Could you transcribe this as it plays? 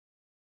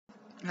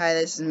Hi,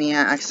 this is me.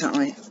 I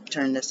accidentally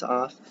turned this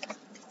off.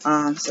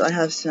 So I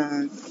have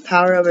some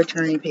power of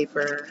attorney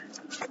paper.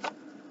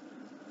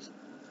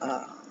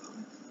 Uh,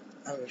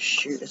 oh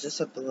shoot, is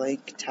this a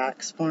blank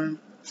tax form?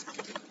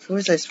 Who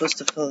was I supposed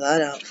to fill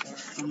that out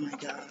for? Oh my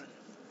god.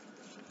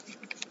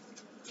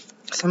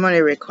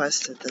 Somebody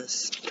requested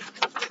this.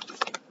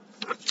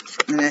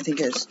 And I think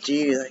it's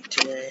due like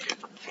today.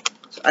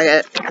 So I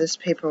got this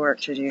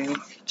paperwork to do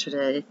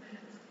today.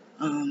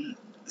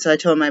 So I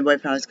told my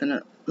boyfriend I was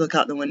gonna look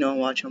out the window and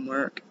watch him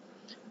work.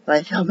 But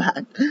I feel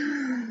bad.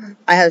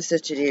 I have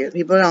stuff to do.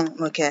 People don't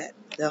look at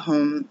the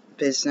home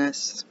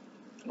business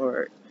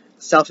or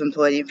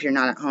self-employed if you're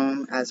not at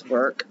home as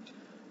work.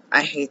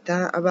 I hate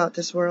that about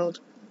this world.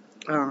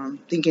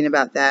 Thinking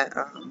about that.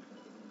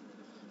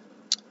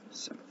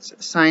 So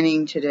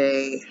signing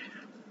today.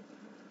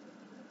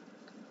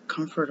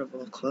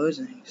 Comfortable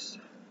closings.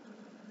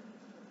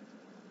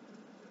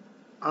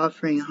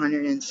 Offering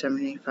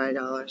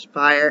 $175.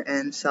 Buyer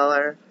and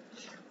seller.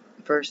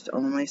 First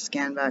only.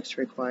 Scanbacks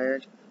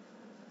required.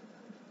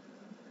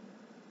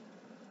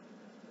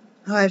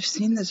 Oh, I've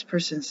seen this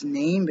person's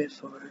name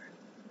before.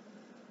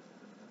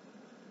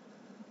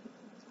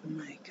 Oh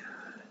my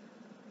god.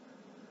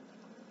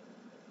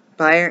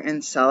 Buyer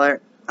and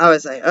seller. I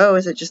was like, oh,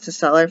 is it just a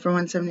seller for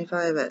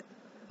 $175? But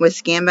with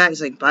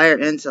Scanbacks, like buyer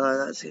and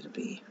seller, that's gonna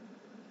be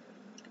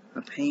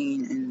a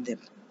pain in the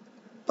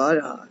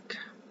buttock.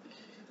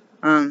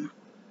 When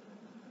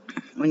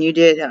you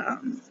did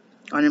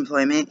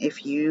unemployment,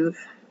 if you're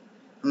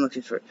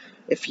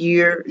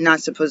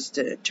not supposed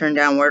to turn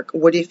down work,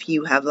 what if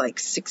you have like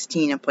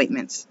 16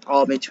 appointments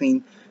all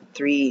between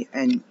 3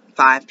 and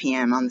 5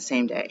 p.m. on the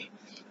same day?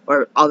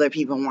 Or other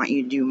people want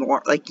you to do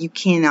more. Like, you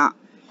cannot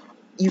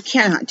do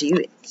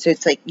it. So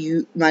it's like,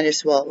 you might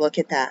as well look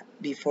at that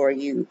before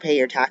you pay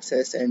your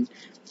taxes and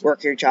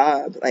work your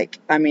job. Like,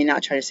 I mean,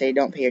 not trying to say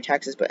don't pay your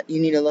taxes, but you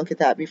need to look at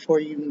that before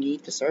you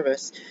need the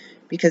service,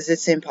 because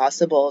it's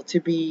impossible to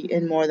be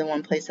in more than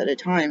one place at a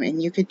time,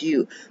 and you could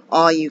do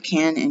all you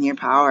can in your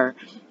power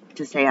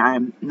to say,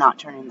 I'm not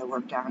turning the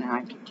work down, and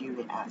I could do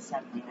it at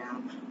 7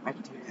 a.m. I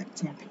could do it at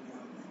 10 p.m.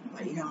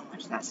 But you know how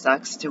much that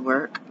sucks to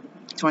work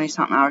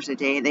 20-something hours a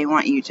day. They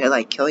want you to,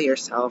 like, kill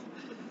yourself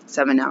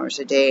 7 hours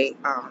a day.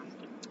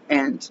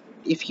 And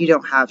if you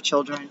don't have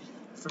children,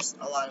 for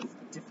a lot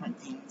of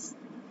different things,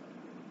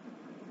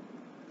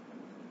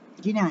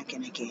 you're not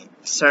going to get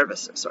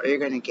services, or you're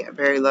going to get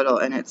very little.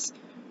 And it's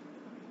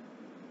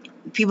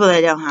people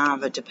that don't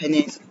have a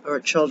dependent or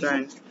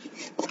children.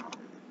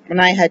 When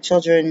I had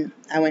children,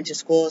 I went to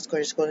school. I was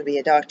going to school to be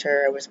a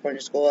doctor. I was going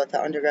to school with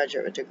an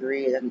undergraduate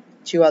degree and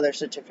 2 other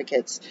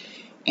certificates.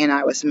 And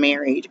I was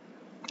married.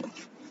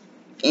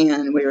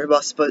 And we were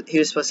both he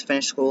was supposed to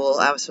finish school.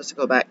 I was supposed to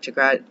go back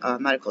to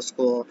medical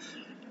school,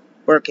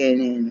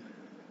 working and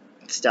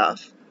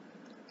stuff,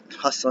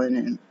 hustling.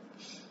 And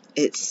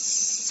it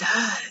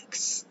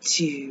sucks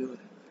to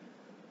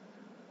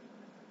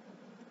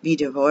be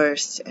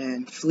divorced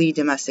and flee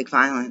domestic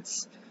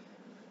violence.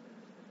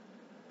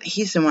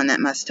 He's the one that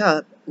messed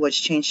up,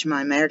 which changed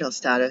my marital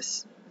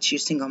status to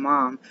single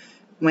mom.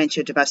 Went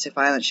to a domestic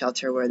violence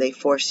shelter where they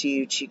force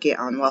you to get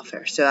on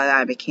welfare. So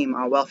I became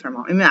a welfare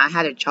mom. I mean, I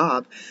had a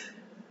job.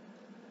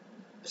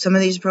 Some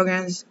of these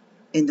programs,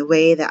 in the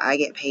way that I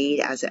get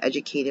paid as an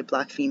educated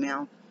black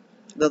female,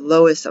 the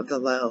lowest of the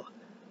low,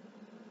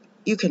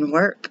 you can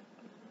work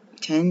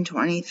 10,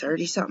 20,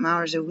 30 something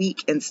hours a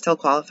week and still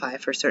qualify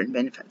for certain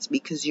benefits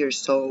because you're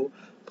so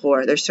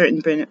poor. There's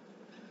certain,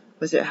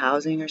 was it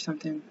housing or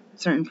something?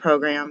 Certain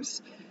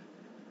programs,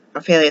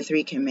 a family of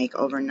 3 can make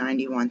over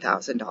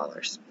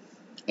 $91,000.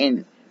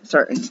 In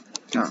certain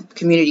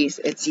communities,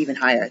 it's even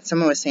higher.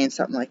 Someone was saying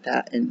something like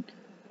that in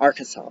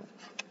Arkansas,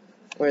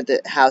 where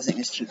the housing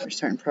is cheaper.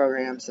 Certain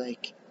programs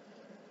like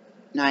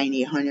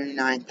 $90,000,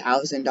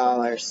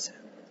 $109,000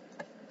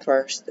 for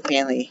a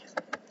family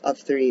of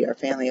 3 or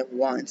family of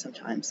 1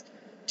 sometimes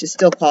to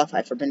still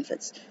qualify for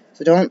benefits.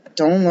 So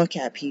don't look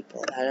at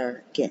people that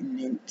are getting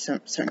in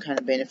certain kind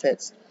of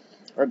benefits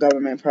or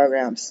government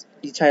programs.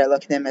 You try to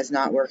look at them as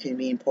not working,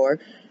 being poor.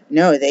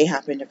 No, they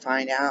happen to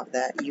find out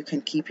that you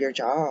can keep your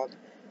job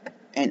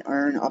and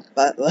earn a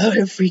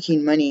buttload of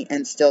freaking money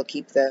and still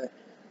keep the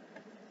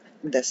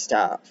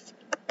stuff.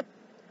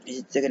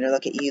 They're gonna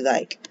look at you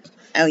like,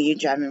 oh, you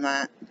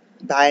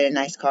buying a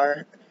nice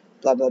car,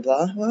 blah blah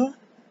blah. Well,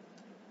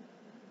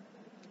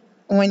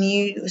 when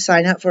you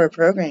sign up for a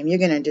program, you're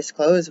going to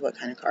disclose what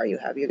kind of car you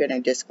have. You're going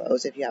to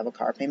disclose if you have a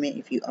car payment,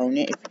 if you own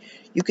it. If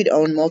you could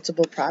own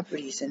multiple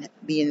properties and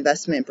be an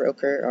investment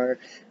broker, or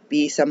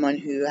be someone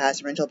who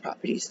has rental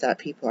properties that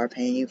people are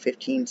paying you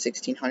 $1,500,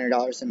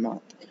 $1,600 a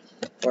month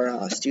for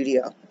a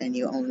studio, and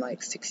you own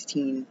like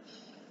 16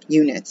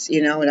 units.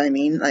 You know what I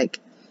mean? Like,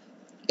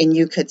 and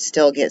you could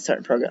still get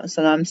certain programs.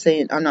 And I'm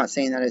not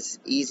saying that it's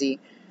easy.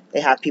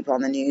 They have people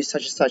on the news,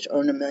 such and such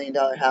owned $1 million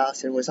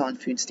house and was on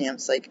food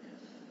stamps. Like,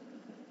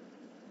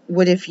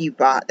 what if you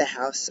bought the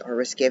house or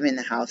was given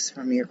the house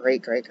from your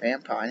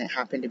great-great-grandpa and it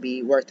happened to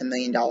be worth $1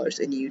 million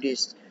and you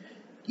didn't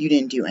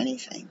do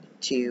anything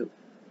to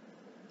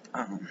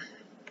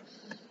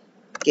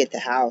get the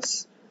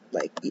house,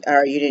 like,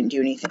 or you didn't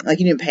do anything, like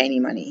you didn't pay any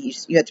money.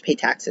 You have to pay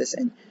taxes.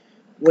 And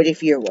what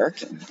if you're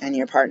working and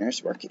your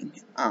partner's working?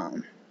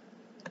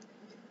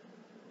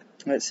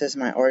 It says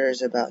my order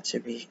is about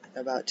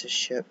to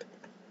ship.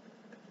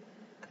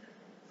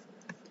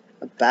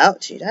 I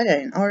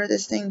didn't order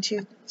this thing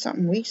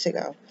something weeks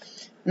ago.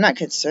 I'm not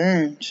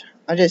concerned.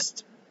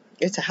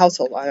 It's a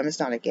household item. It's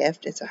not a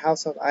gift. It's a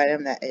household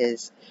item that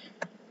is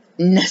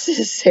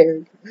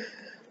necessary.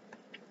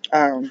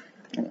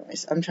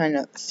 Anyways, I'm trying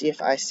to see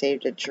if I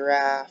saved a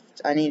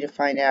draft. I need to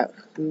find out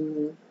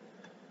who.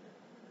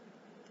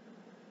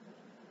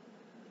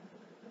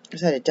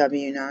 Is that a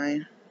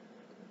W-9?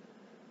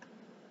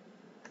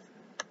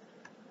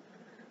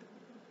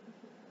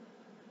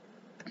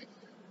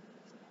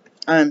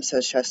 I'm so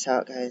stressed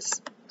out,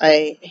 guys.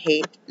 I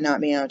hate not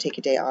being able to take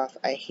a day off.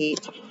 I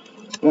hate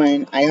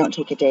when I don't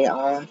take a day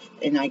off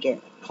and I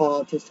get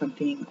called to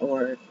something,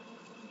 or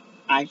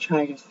I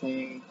try to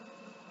say,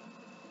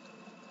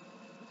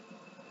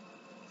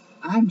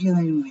 I'm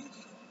dealing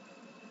with,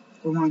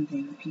 for one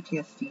thing,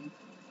 PTSD.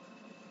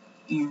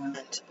 And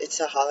it's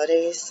the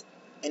holidays,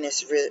 and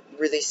it's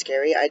really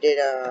scary. I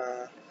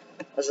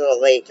was a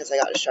little late because I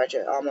got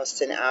distracted.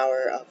 Almost an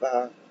hour of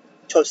a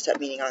 12-step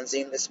meeting on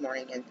Zoom this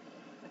morning, and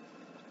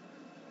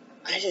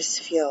I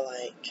just feel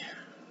like,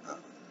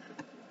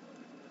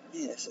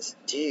 man, this is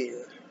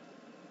due.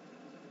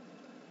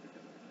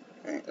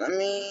 Alright, let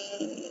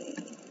me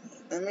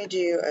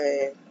do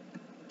a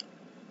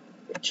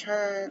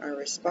return or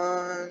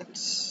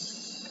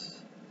response.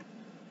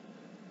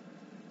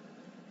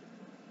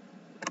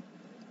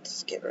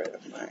 Let's get rid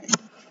of my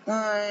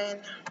line,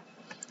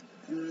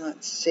 and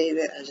let's save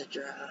it as a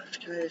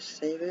draft. Can I just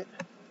save it?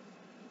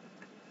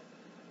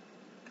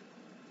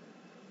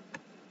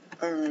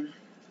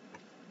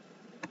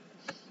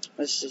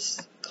 Let's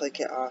just click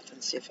it off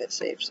and see if it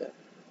saves it.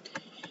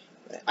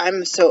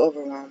 I'm so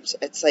overwhelmed.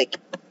 It's like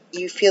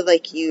you feel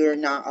like you're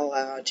not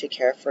allowed to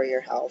care for your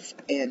health.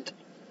 And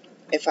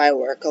if I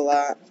work a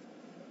lot,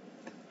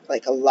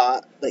 like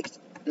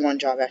one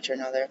job after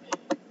another,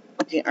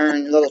 you can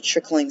earn little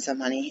tricklings of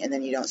money, and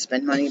then you don't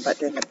spend money. But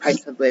then the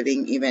price of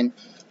living, even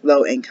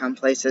low income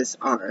places,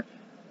 are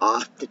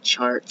off the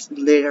charts.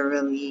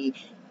 Literally,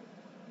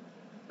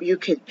 you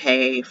could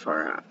pay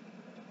for a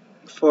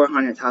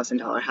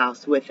 $400,000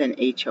 house with an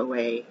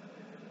HOA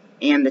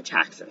and the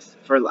taxes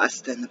for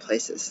less than the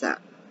places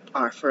that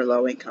are for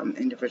low-income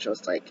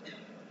individuals, like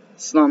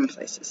slum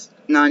places.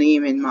 Not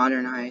even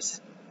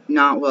modernized,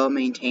 not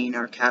well-maintained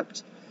or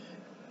kept.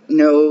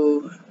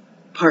 No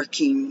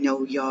parking,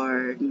 no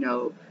yard,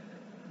 no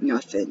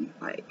nothing.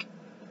 Like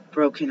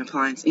broken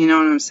appliances. You know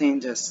what I'm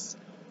saying? Just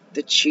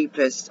the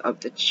cheapest of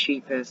the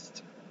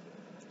cheapest.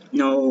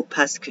 No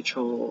pest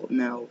control,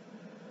 no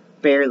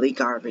barely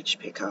garbage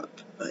pickup.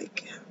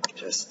 Like,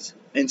 just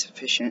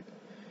insufficient.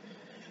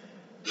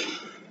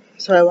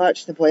 So I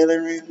watched The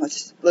Boiler Room.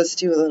 Let's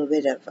do a little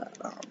bit of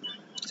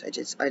so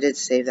I did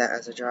save that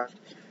as a draft.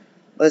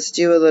 Let's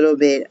do a little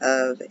bit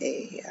of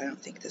I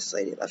don't think this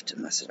lady left a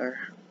message.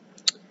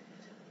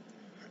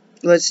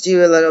 Let's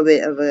do a little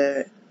bit of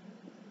a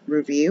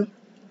review,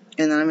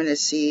 and then I'm gonna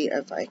see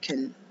if I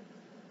can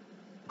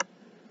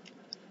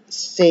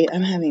say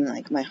I'm having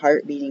like my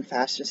heart beating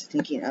fast just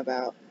thinking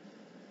about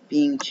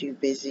being too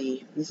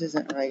busy. This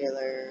isn't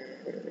regular.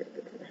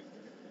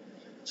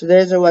 So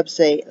there's a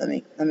website.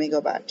 Let me go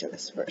back to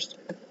this first.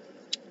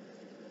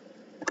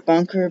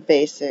 Bunker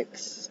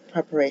Basics.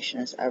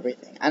 Preparation is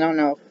everything.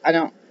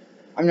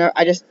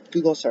 I just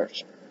Google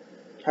search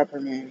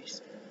prepper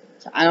movies.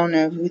 So I don't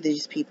know who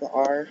these people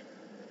are.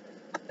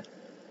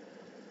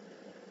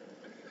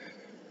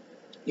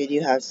 You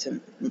do have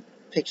some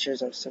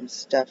pictures of some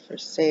stuff for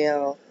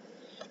sale.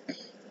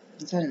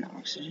 Is that an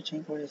oxygen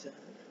tank? What is it?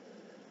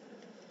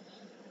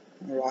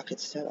 A rocket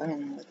stuff? I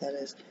don't know what that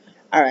is.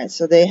 Alright,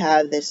 so they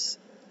have this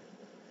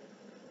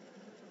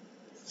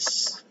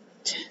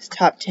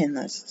top 10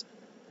 list.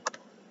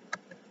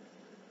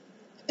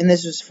 And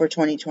this was for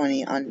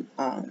 2020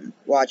 on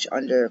Watch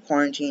Under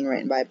Quarantine,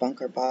 written by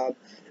Bunker Bob.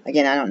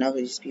 Again, I don't know who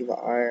these people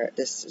are.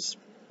 This is,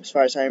 as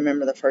far as I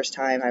remember, the first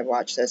time I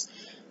watched this.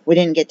 We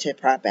didn't get to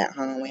prep at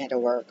home. We had to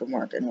work and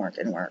work and work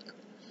and work.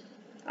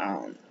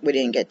 We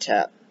didn't get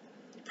to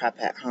prep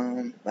at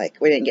home. Like,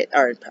 we didn't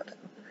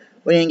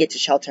get to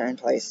shelter in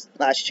place.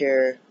 Last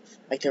year,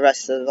 like the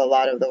rest of a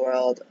lot of the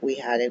world, we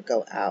had to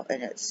go out,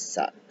 and it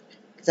sucked.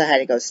 Because I had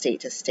to go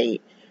state to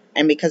state.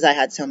 And because I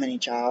had so many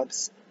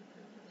jobs.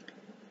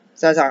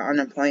 So I was on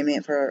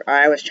unemployment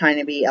I was trying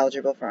to be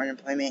eligible for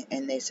unemployment,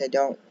 and they said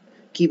don't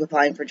keep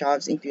applying for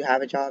jobs if you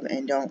have a job,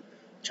 and don't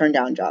turn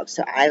down jobs.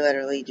 So I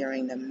literally,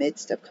 during the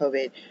midst of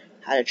COVID,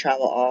 had to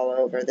travel all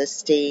over this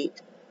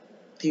state,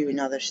 through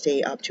another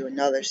state, up to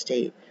another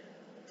state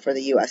for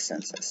the U.S.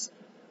 Census.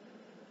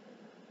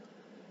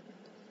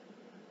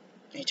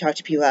 You talk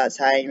to people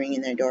outside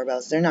ringing their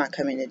doorbells. They're not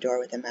coming to the door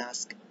with a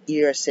mask.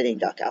 You're a sitting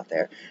duck out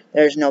there.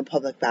 There's no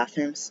public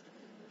bathrooms.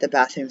 The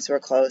bathrooms were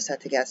closed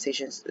at the gas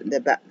stations.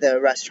 The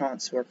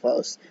restaurants were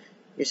closed.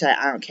 You say,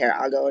 I don't care,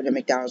 I'll go into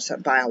McDonald's,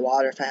 buy a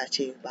water if I have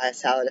to, buy a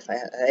salad if I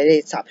have.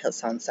 They stopped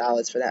selling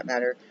salads for that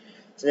matter.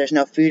 So there's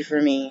no food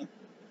for me.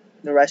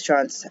 The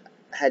restaurants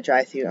had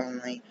drive-thru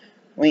only.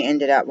 We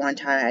ended up, one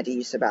time I had to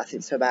use the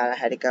bathroom so bad I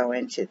had to go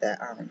into the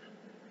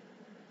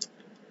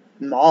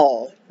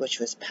mall, which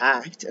was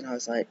packed, and I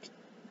was like,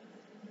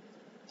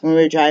 when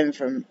we were driving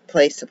from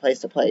place to place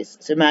to place,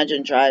 so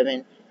imagine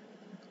driving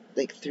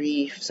like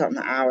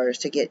 3-something hours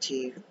to get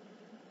to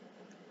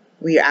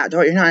where you're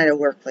outdoor. You're not at a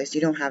workplace,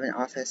 you don't have an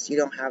office, you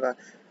don't have a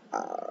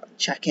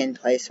check-in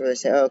place where they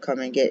say, oh, come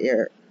and get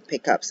your,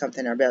 pick up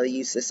something, or be able to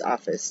use this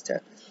office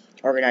to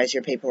organize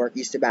your paperwork,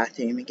 use the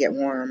bathroom, and get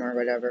warm or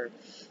whatever.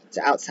 It's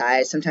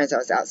outside. Sometimes I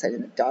was outside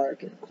in the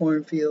dark, in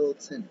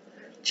cornfields and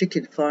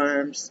chicken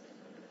farms.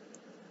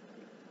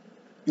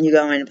 You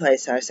go in a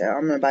place, I said,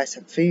 I'm going to buy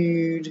some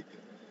food.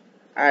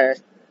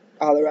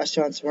 All the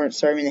restaurants weren't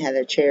serving. They had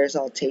their chairs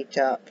all taped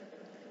up.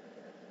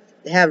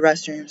 They have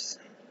restrooms.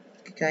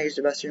 Can I use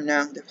the restroom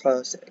now? They're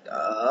closed. Like,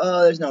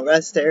 oh, there's no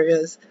rest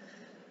areas.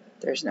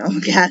 There's no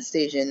gas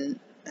station.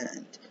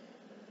 And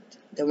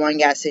the one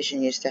gas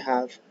station used to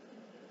have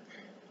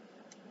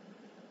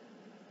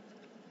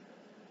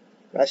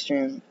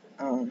restroom.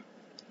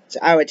 So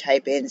I would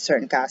type in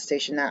certain gas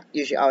station that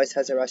usually always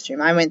has a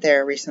restroom. I went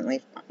there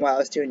recently while I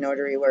was doing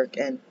notary work,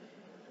 and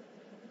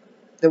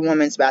the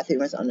woman's bathroom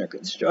was under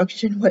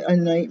construction. What a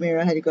nightmare.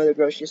 I had to go to the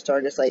grocery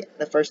store just like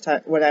the first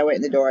time when I went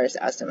in the door. I just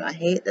asked them, I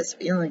hate this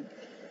feeling.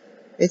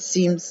 It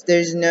seems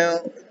there's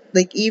no,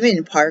 like,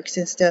 even parks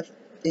and stuff,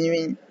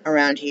 even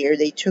around here,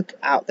 they took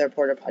out their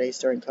porta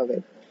potties during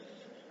COVID.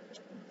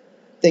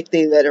 Like,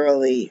 they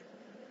literally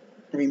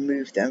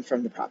removed them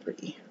from the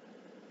property.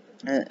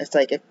 And it's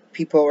like, if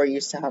people were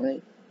used to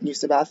having to use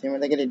the bathroom, what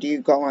are they going to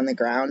do? Go on the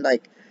ground?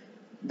 Like,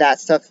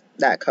 that stuff,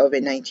 that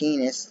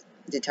COVID-19 is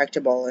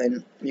detectable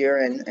in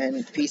urine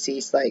and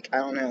feces. Like, I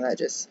don't know, I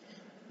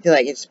feel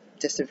like it's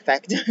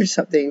disinfectant or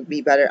something would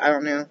be better. I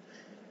don't know.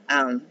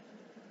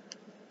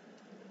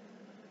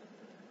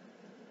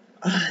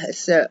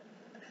 So,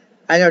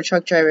 I know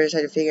truck drivers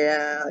had to figure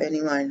out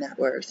any line that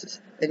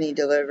works, any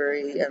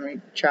delivery,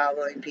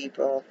 traveling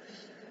people.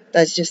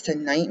 That's just a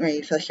nightmare.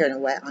 You feel like you're in a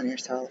wet on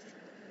yourself.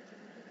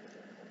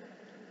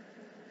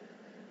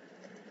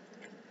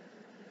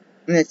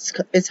 And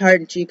it's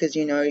hard too because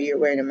you're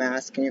wearing a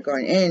mask and you're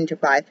going in to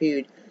buy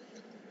food.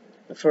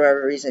 But for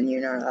whatever reason,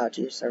 you're not allowed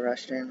to use the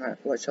restroom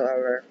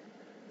whatsoever.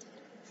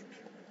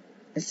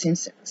 It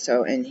seems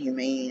so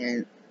inhumane.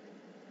 And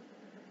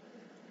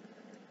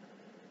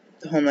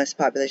the homeless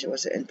population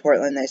was in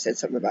Portland. They said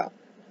something about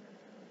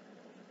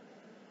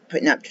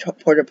putting up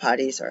porta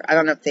potties, or I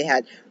don't know if they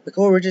had, like,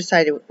 oh, we're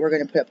decided we're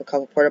going to put up a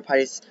couple porta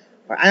potties,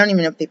 or I don't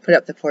even know if they put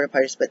up the porta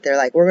potties, but they're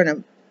like, we're going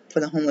to, for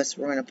the homeless,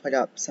 we're going to put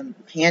up some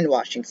hand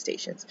washing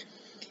stations.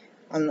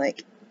 I'm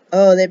like,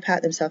 oh, they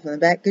pat themselves on the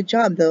back, good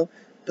job though,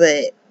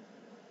 but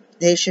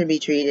they should be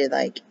treated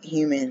like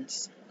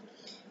humans.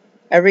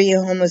 Every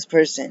homeless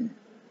person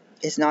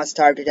is not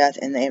starved to death,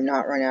 and they have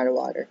not run out of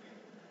water.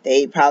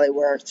 They probably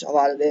worked, a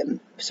lot of them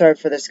served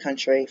for this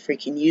country,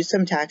 freaking used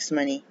some tax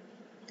money.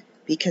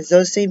 Because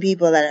those same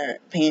people that are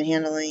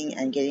panhandling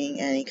and getting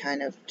any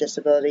kind of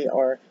disability,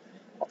 or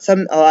a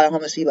lot of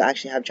homeless people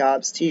actually have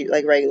jobs too,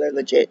 like regular,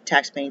 legit,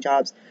 tax-paying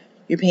jobs.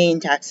 You're paying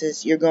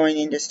taxes, you're going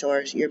into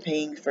stores, you're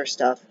paying for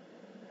stuff.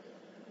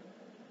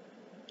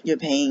 You're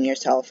paying your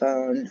cell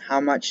phone, how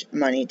much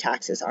money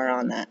taxes are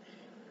on that.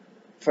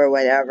 For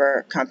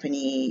whatever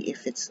company,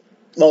 if it's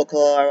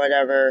local or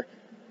whatever,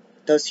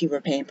 those people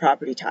are paying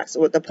property tax.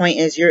 So the point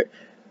is,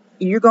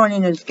 you're going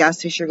into a gas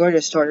station, you're going to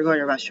a store, you're going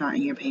to a restaurant,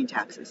 and you're paying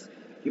taxes.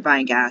 You're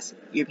buying gas,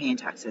 you're paying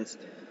taxes.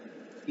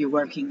 You're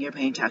working, you're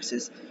paying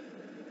taxes.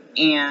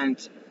 And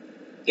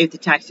if the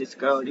taxes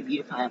go to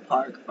beautify a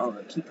park,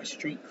 or keep a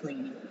street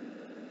clean,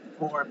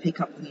 or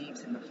pick up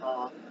leaves in the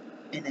fall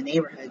in the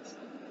neighborhoods,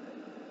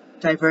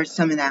 divert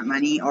some of that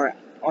money, or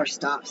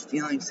stop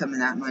stealing some of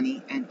that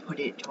money and put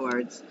it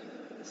towards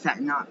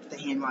setting up the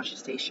hand washing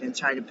station,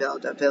 try to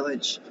build a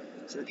village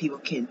so that people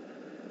can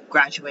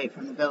graduate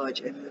from the village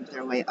and move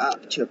their way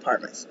up to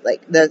apartments.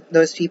 Like,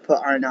 those people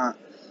are not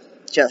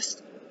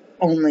just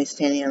only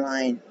standing in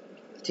line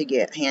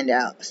to hand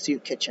out a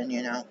soup kitchen,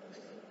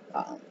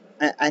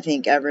 I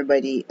think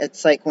everybody,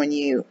 it's like when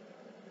you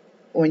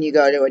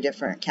go to a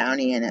different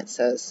county and it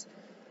says,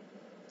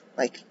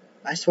 like,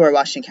 I swear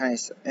Washington County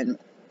in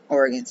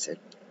Oregon said,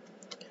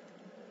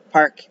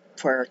 park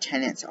for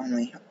tenants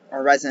only,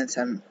 or residents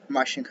in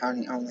Washington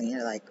County only.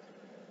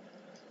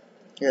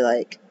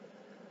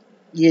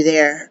 You're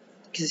there,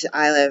 because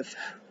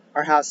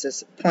our house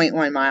is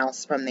 0.1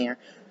 miles from there.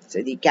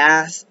 So the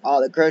gas,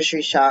 all the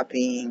grocery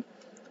shopping,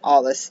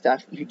 all the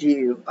stuff you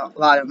do, a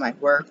lot of my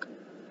work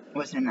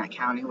was in that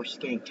county, which is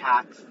getting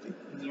taxed.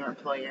 And your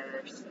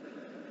employers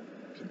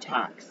get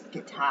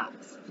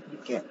taxed.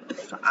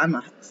 If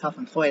I'm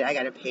self-employed, I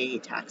gotta pay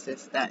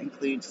taxes. That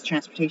includes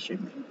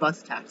transportation,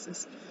 bus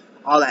taxes,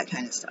 all that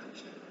kind of stuff.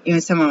 Even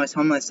if someone was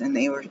homeless and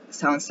they were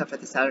selling stuff at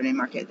the Saturday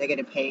market, they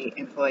gotta pay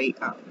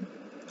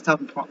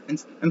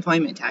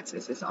self-employment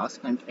taxes. Is also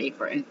going to pay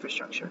for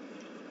infrastructure.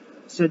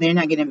 So they're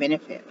not going to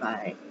benefit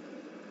by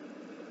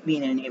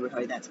being in a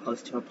neighborhood that's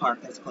close to a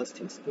park, that's close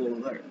to a school,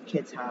 where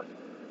kids have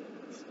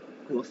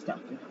cool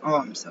stuff. Oh,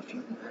 I'm so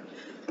feeling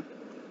bad.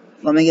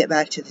 Let me get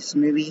back to these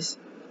movies.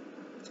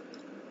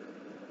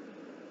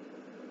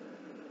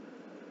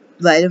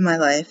 Light of My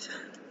Life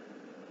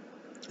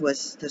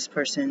was this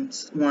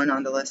person's one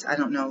on the list. I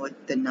don't know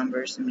what the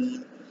numbers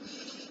mean.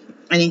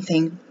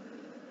 Anything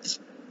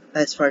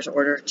as far as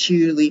order.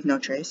 2, Leave No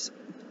Trace.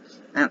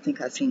 I don't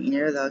think I've seen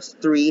either of those.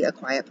 3, A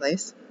Quiet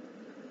Place.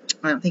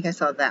 I don't think I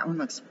saw that one.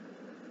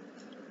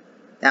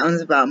 That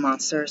one's about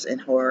monsters and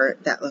horror.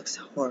 That looks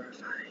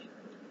horrifying.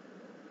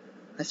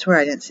 I swear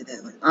I didn't see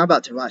that one. I'm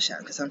about to watch that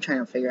because I'm trying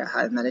to figure out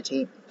how to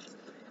meditate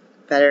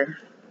better.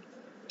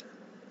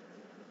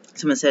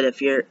 Someone said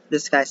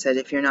this guy said,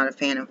 if you're not a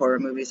fan of horror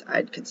movies,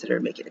 I'd consider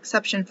making an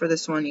exception for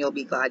this one. You'll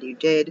be glad you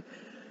did.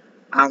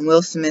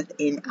 Will Smith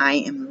in I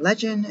Am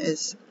Legend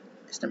is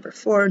number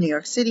 4, New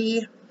York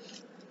City.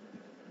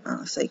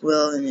 It's like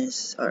Will and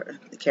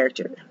the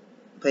character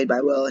played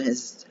by Will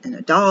and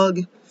a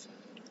dog.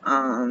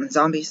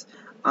 Zombies.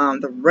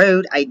 The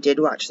Road, I did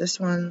watch this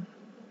one.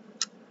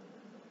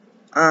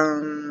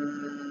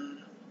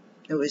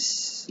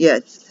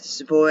 It's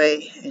a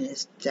boy and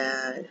his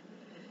dad.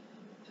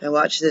 I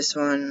watched this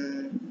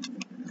one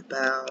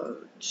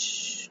about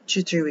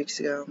 2-3 weeks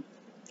ago,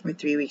 or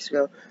 3 weeks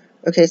ago.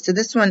 Okay, so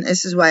this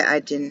is why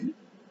I didn't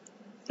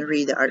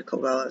read the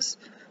article well.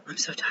 I'm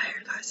so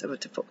tired, guys. I'm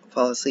about to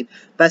fall asleep.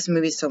 Best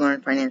movies to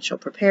learn financial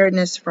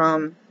preparedness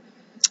from.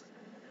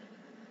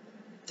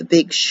 The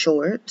Big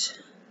Short.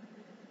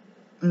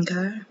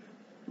 Okay.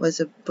 Was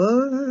a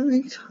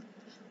book.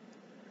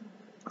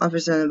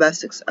 Offers them the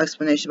best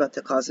explanation about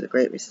the cause of the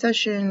Great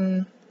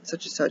Recession.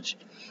 Such and such.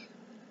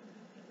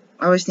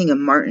 I always think of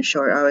Martin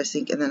Short.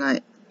 And then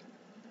I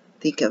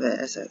think of it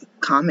as a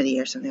comedy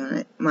or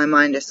something. My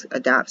mind just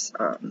adapts.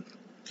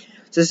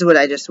 So this is what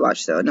I just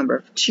watched, though.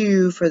 Number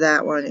 2 for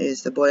that one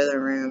is The Boiler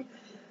Room.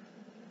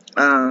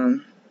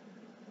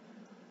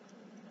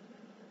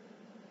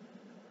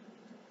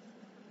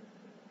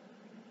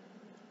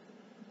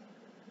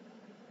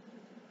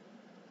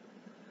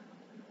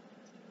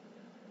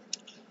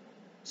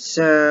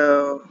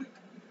 So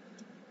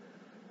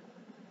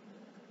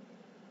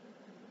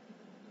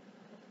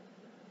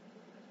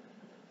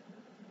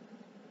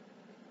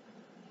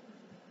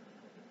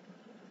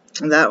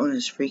that one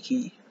is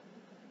freaky.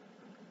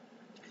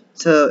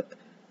 So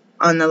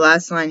on the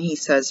last line, he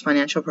says,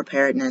 financial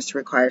preparedness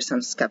requires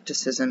some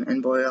skepticism,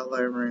 and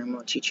Boiler Room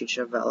will teach you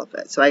to develop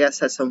it. So I guess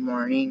that's a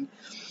warning.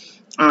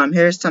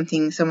 Here's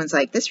something, someone's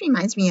like, this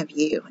reminds me of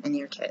you and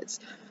your kids.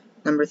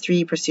 Number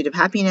 3, Pursuit of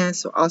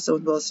Happiness, also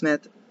with Will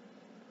Smith,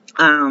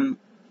 and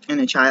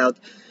a child.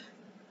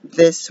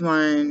 This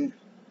one,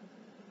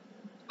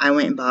 I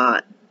went and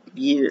bought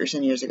years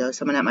and years ago.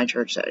 Someone at my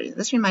church said,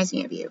 this reminds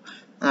me of you.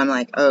 And I'm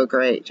like, oh,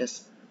 great,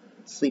 just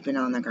sleeping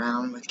on the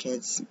ground with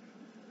kids.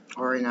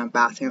 Or in a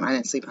bathroom. I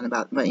didn't sleep on the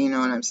bathroom, but you know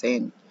what I'm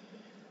saying.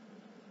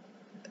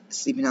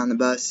 Sleeping on the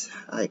bus.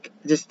 Like,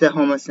 just the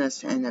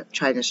homelessness and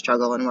trying to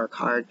struggle and work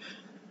hard.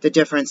 The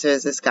difference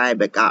is this guy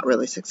got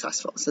really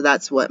successful. So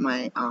that's what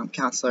my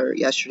counselor,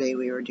 yesterday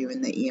we were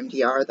doing the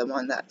EMDR, the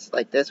one that's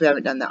like this. We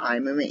haven't done the eye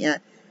movement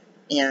yet.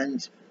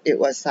 And it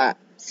was that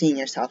seeing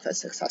yourself as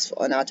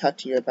successful. And I'll talk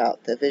to you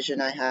about the vision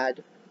I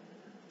had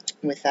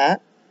with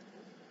that.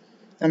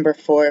 Number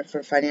 4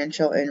 for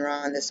financial,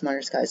 Enron, the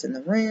smartest guys in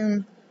the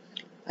room.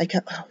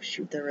 Oh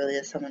shoot, there really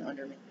is someone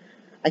under me.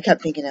 I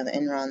kept thinking of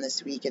Enron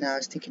this week, and I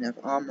was thinking of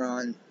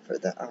Omron for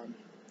the,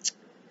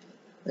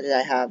 what did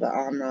I have? An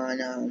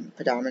Omron,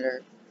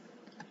 pedometer.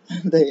 I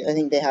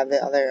think they have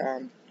the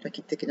other, I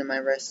keep thinking of my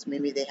wrist.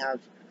 Maybe they have,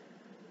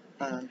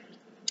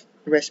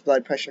 wrist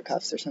blood pressure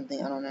cuffs or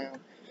something, I don't know.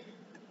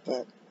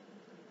 But,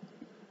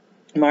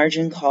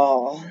 margin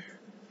call.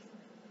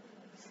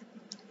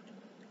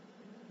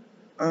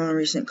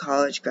 Recent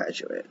college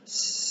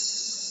graduates.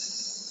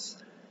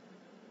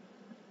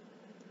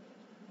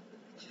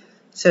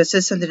 So it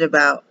says something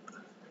about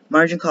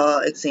margin call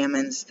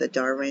examines the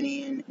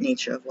Darwinian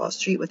nature of Wall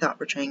Street without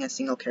portraying a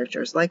single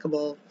character as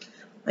likable.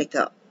 Like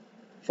the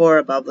 4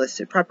 above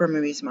listed prepper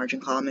movies,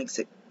 Margin Call makes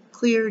it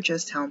clear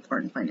just how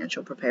important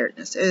financial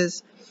preparedness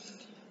is.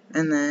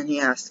 And then he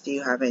asks, do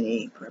you have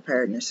any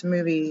preparedness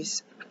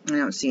movies? I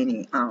don't see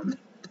any,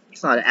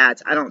 it's a lot of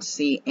ads. I don't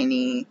see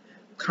any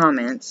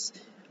comments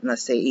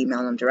unless they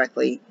email them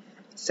directly.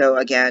 So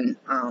again,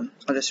 I'll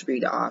just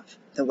read off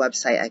the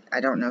website. I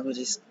don't know who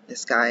this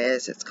guy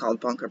is. It's called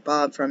Bunker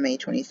Bob from May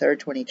 23rd,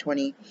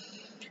 2020.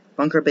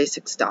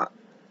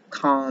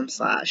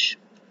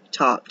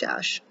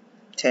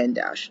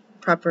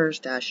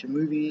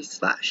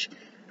 bunkerbasics.com/top-10-preppers-movies/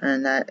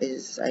 and that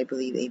is, I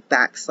believe, a /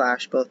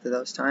 both of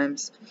those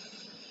times.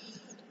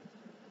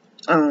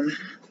 Let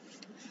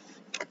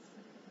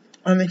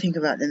me think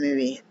about the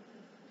movie.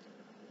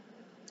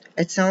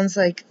 It sounds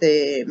like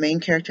the main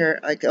character,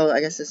 like, oh, I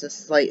guess it's a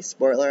slight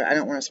spoiler. I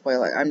don't want to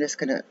spoil it. I'm just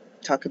going to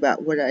talk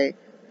about what I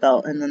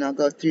felt, and then I'll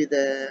go through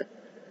the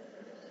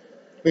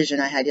vision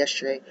I had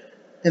yesterday.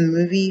 The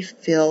movie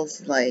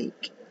feels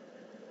like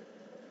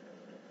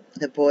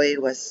the boy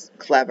was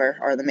clever,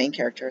 or the main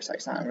character, sorry,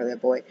 it's not really a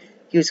boy.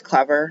 He was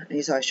clever, and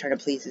he's always trying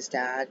to please his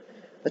dad.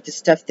 But the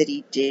stuff that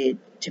he did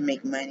to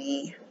make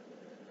money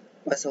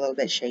was a little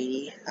bit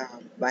shady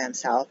by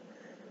himself.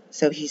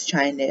 So he's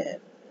trying to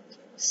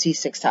see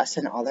success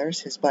in others,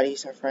 his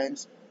buddies or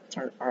friends,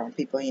 or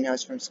people he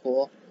knows from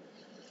school.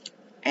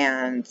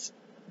 And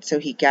so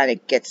he kind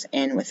of gets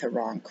in with the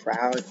wrong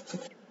crowd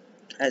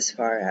as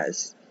far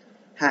as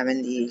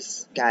having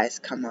these guys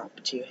come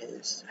up to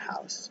his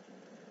house.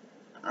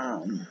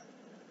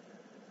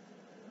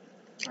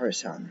 Or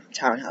some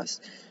townhouse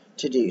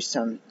to do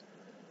some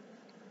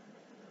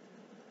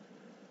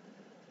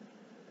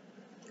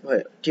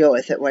deal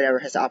with it, whatever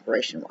his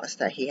operation was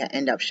that he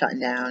ended up shutting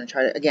down, and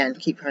try to again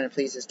keep trying to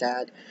please his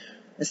dad.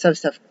 And some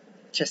stuff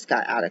just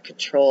got out of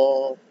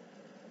control.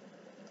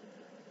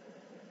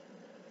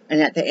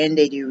 And at the end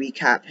they do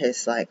recap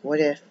his like, what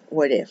if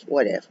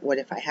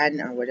I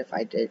hadn't, or what if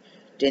I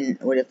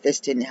didn't, what if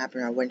this didn't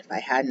happen, or what if I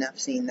hadn't have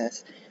seen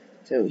this.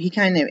 So he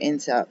kind of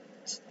ends up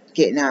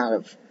getting out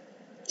of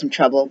some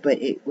trouble,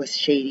 but it was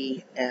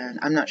shady, and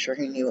I'm not sure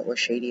he knew it was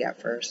shady at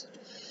first.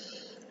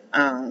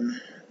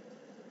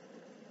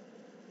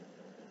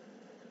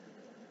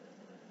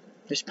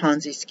 There's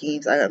Ponzi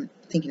schemes. I'm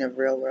thinking of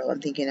real world.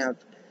 I'm thinking of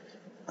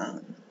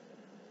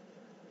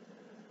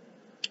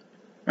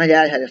my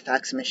dad had a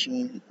fax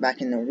machine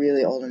back in the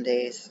really olden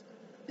days,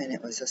 and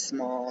it was a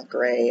small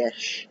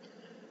grayish.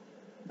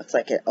 Looks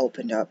like it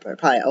opened up, or it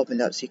probably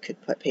opened up so you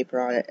could put paper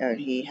on it, and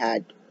he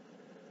had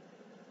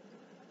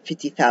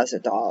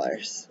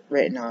 $50,000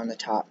 written on the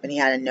top, and he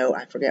had a note.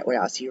 I forget what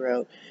else he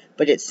wrote,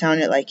 but it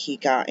sounded like he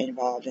got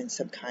involved in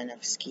some kind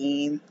of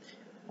scheme,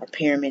 or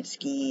pyramid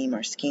scheme,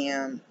 or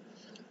scam,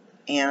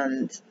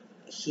 and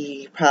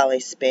he probably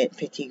spent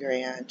 50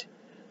 grand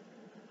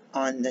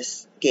on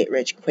this get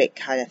rich quick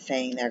kind of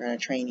thing. They're going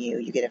to train you.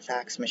 You get a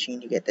fax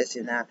machine, you get this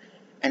and that.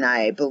 And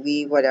I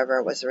believe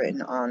whatever was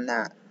written on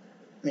that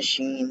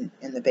machine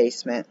in the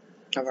basement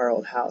of our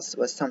old house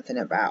was something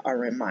about a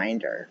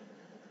reminder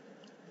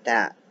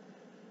that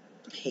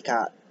he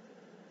got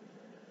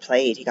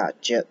played, he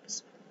got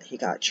gypped, he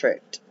got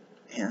tricked.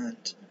 And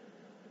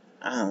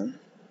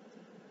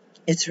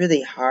it's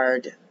really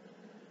hard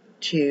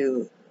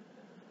to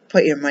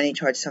put your money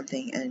towards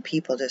something and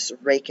people just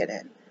rake it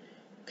in,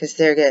 because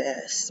they're going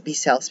to be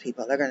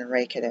salespeople. They're going to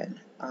rake it in,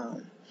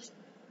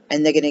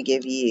 and they're going to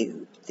give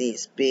you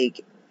these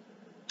big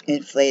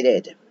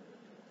inflated,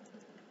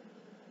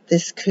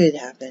 this could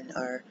happen,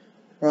 or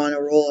we're on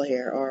a roll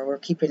here, or we're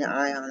keeping an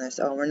eye on this,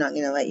 or we're not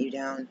going to let you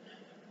down.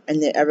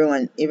 And that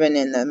everyone, even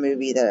in the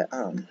movie that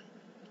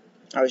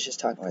I was just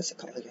talking, what's it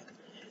called again?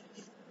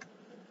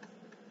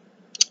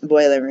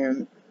 Boiler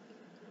Room.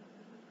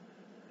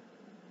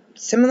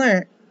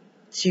 Similar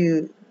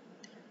to,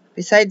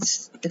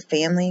 besides the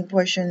family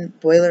portion,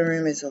 Boiler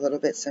Room is a little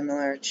bit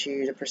similar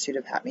to The Pursuit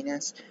of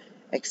Happiness,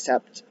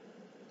 except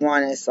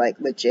one is like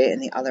legit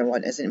and the other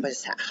one isn't, but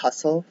it's that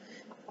hustle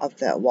of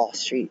the Wall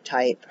Street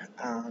type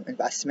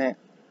investment.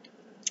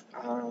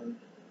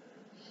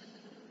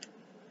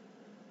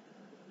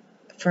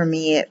 For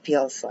me, it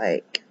feels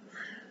like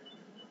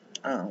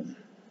my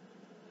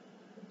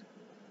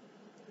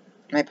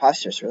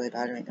posture's really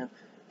bad right now.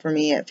 For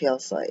me, it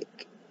feels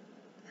like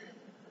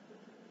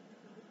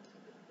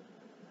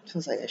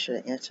I should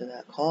have answered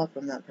that call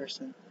from that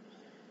person.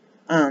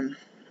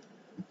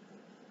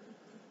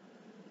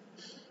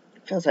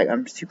 Feels like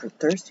I'm super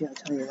thirsty, I'll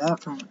tell you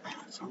that from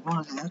so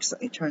long. I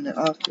accidentally turned it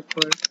off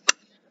before.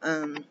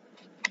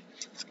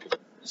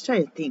 Just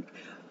trying to think.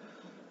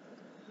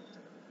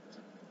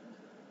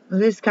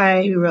 This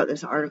guy who wrote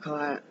this article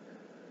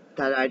that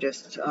I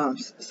just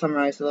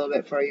summarized a little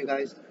bit for you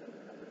guys.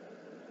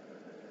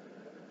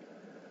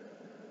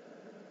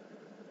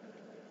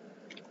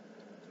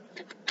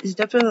 He's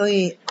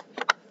definitely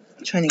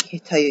trying to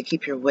tell you to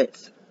keep your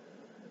wits.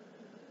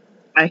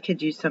 I could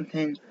do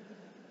something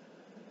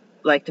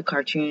like the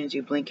cartoons.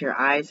 You blink your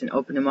eyes and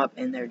open them up,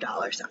 and they're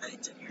dollar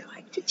signs, and you're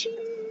like, cha-ching.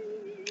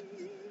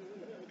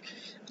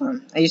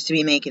 I used to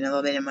be making a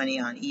little bit of money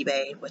on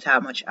eBay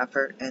without much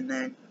effort, and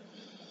then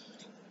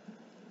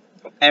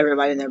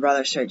everybody and their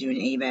brother started doing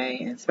eBay,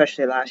 and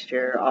especially last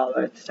year, all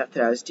the stuff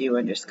that I was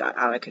doing just got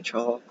out of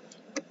control.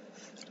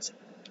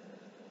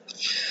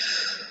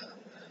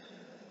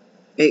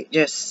 It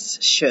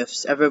just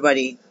shifts.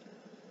 Everybody,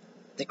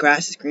 the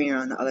grass is greener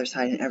on the other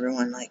side, and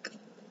everyone like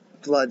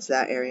floods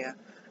that area.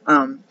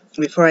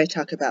 Before I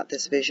talk about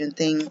this vision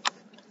thing,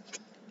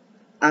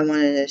 I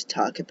wanted to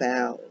talk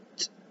about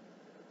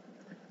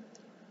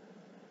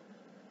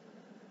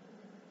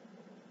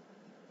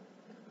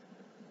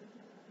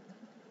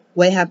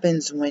what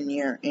happens when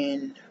you're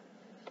in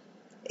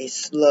a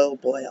slow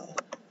boil.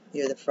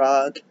 You're the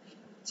frog.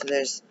 So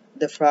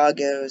the frog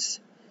goes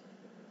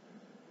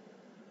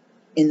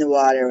in the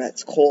water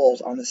that's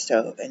cold on the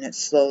stove, and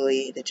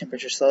the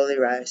temperature slowly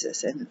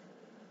rises, and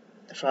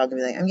the frog will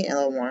be like, I'm getting a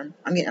little warm.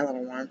 I'm getting a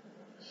little warm.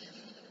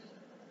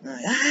 And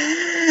like,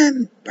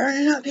 I'm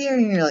burning up here,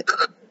 and you're like,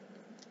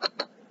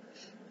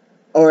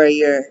 or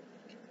your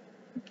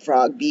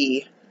frog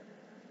B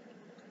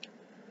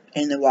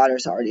and the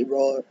water's already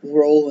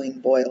rolling,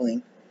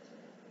 boiling.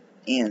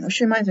 And which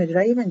reminds me, did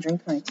I even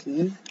drink my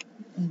tea?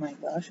 Oh my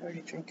gosh, I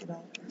already drank it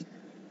all.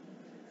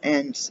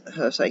 And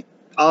so it's like,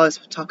 all this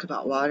talk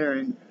about water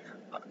and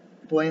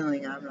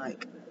boiling, I'm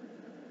like,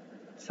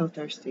 so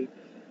thirsty.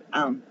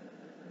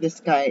 This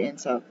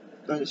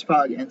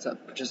frog ends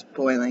up just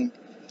boiling,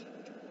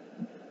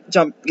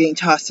 getting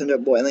tossed into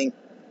boiling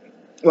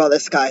while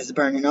this guy's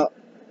burning up.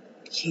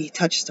 He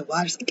touches the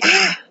water, he's like,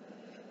 ah!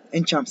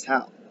 And jumps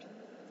out.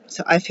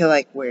 So I feel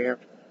like we're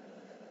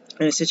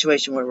in a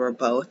situation where we're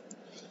both,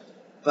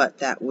 but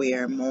that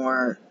we're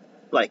more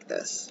like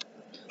this.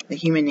 The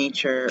human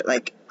nature,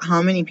 like,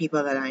 how many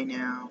people that I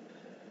know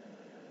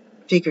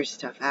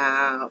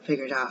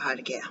figured out how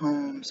to get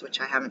homes, which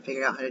I haven't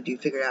figured out how to do,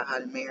 figured out how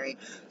to marry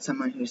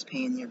someone who's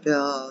paying your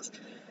bills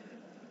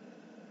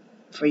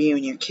for you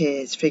and your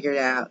kids, figured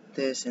out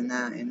this and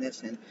that and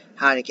this, and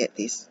how to get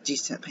these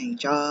decent paying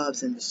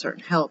jobs and the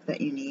certain help that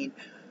you need.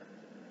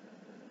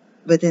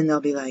 But then they'll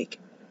be like,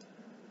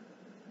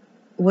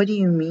 what do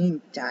you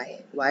mean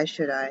diet? Why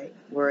should I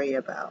worry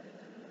about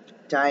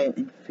diet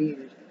and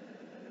food?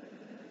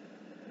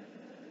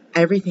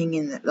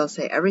 They'll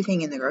say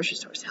everything in the grocery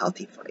store is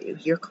healthy for you.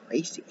 You're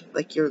crazy.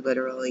 Like, you're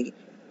literally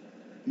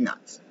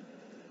nuts.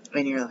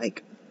 And you're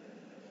like,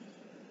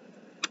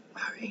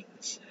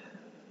 alright.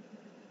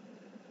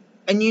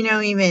 And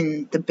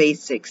even the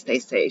basics, they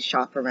say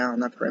shop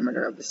around the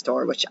perimeter of the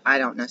store, which I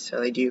don't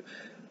necessarily do.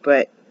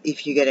 But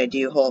if you're going to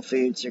do Whole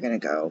Foods, you're going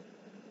to go,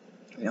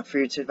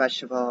 fruits and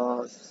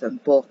vegetables, some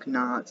bulk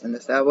nuts, and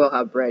this. I will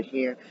have bread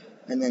here.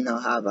 And then they'll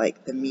have,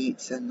 like, the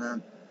meats and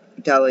the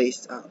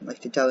delis,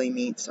 like the deli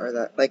meats, or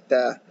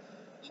the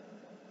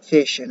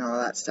fish and all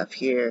that stuff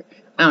here.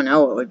 I don't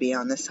know what would be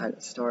on this side of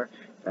the store.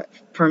 But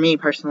for me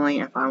personally,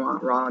 if I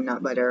want raw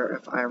nut butter,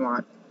 if I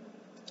want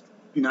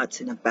nuts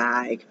in a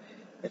bag,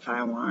 if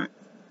I want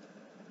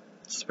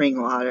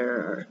spring water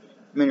or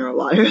mineral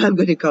water, I'm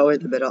going to go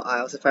in the middle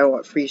aisles. If I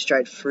want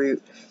freeze-dried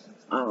fruit,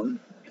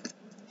 I'm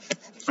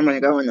going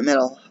to go in the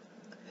middle.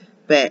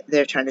 But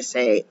they're trying to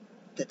say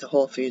that the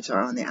Whole Foods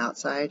are on the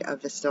outside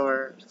of the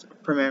store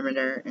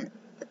perimeter, and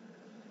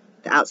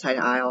the outside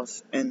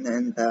aisles, and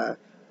then the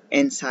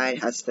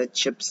inside has the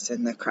chips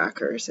and the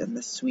crackers and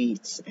the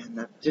sweets and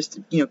the just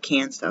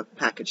canned stuff,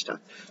 packaged stuff.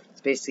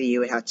 So basically,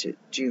 you would have to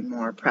do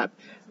more prep.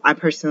 I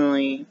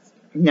personally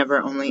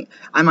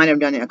I might have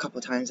done it a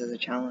couple times as a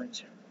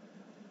challenge.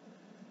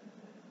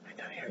 I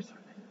thought I heard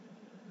something.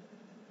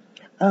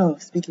 Oh,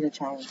 speaking of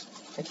challenge,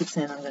 I keep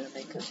saying I'm going to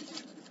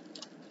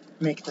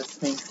make this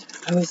thing.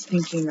 I was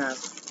thinking of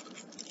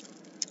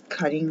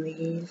cutting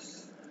these.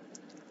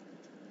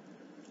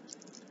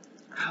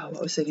 Oh,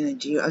 what was I going to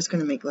do? I was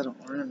going to make little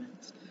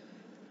ornaments.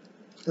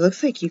 It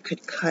looks like you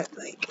could cut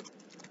like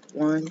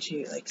one,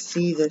 two, like,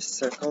 see this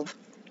circle?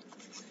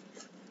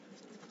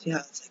 See how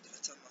it's like,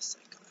 it's almost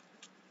like 1,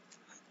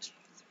 2,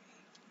 3,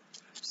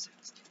 4, 5,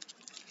 6.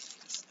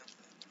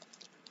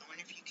 I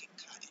wonder if you can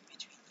cut in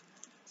between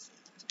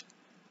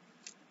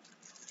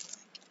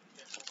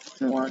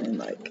the ones and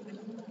like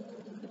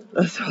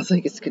that sounds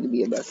like it's gonna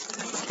be a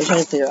mess. I'm trying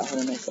to figure out how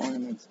to make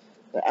ornaments,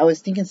 but I was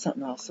thinking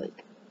something else,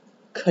 like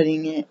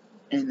cutting it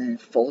and then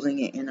folding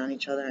it in on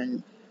each other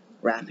and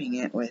wrapping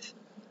it with,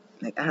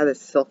 like, I have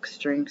this silk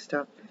string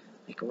stuff,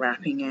 like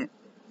wrapping it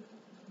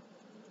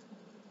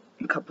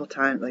a couple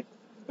times, like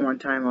one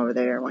time over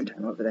there,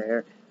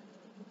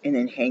 and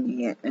then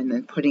hanging it, and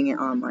then putting it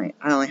on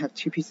I only have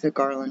 2 pieces of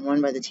garland,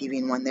 one by the TV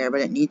and one there,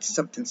 but it needs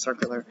something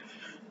circular.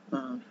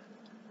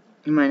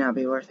 It might not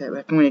be worth it,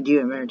 but if I'm going to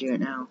do it, I better do it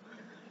now.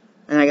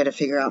 And I got to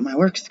figure out my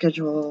work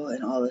schedule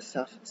and all this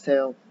stuff.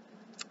 So,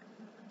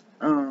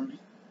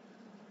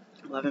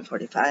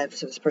 11:45.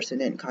 So this person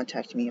didn't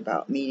contact me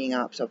about meeting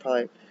up. So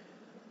I'll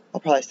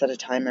probably set a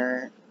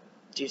timer,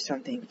 do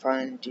something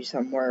fun, do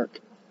some work,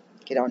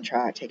 get on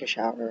track, take a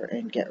shower,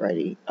 and get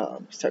ready.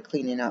 Start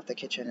cleaning out the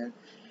kitchen and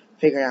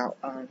figuring out.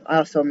 I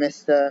also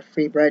missed the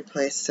free bread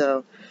place,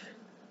 so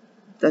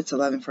that's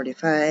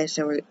 11:45.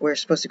 So we're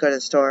supposed to go to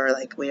the store.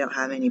 Like, we don't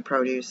have any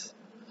produce,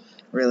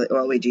 really.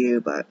 Well, we do,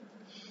 but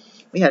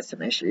we had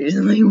some issues.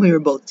 Like, we were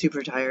both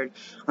super tired.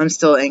 I'm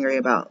still angry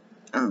about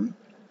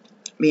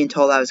being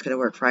told I was going to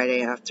work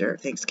Friday after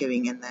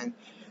Thanksgiving, and then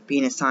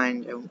being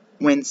assigned a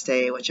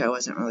Wednesday, which I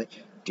wasn't really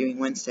doing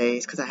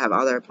Wednesdays because I have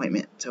other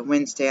appointments. So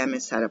Wednesday, I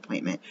missed that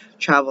appointment.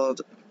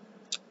 Traveled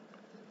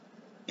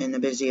in the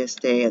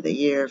busiest day of the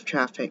year of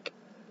traffic.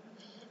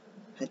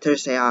 Had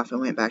Thursday off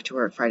and went back to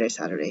work Friday,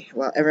 Saturday.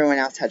 Well, everyone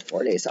else had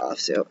 4 days off,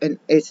 so, and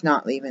it's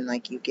not even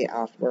like you get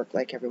off work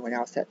like everyone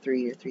else at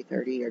 3 or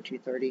 3:30 or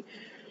 2:30.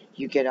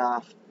 You get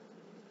off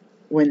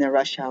when the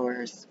rush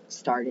hour is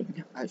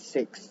starting at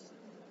 6,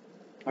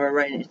 or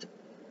right, it's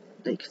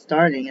like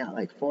starting at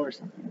like 4 or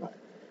something, but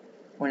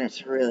when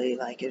it's really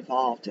like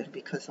involved, and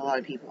because a lot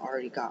of people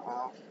already got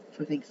off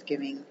for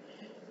Thanksgiving,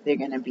 they're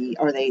going to be,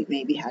 or they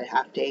maybe had a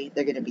half day,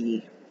 they're going to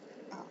be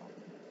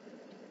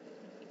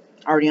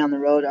already on the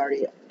road,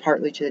 already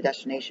partly to the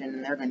destination,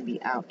 and they're going to be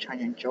out trying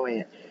to enjoy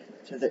it.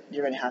 So that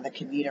you're going to have the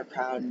commuter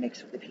crowd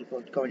mixed with the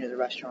people going to the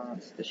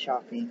restaurants, the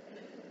shopping,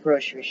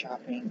 grocery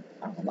shopping,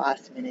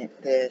 last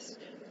minute this,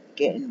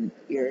 getting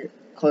your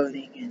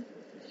clothing and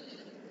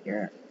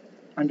your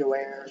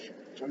underwear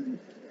from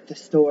the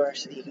store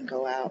so that you can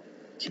go out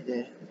to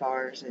the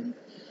bars and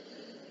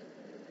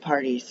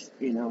parties,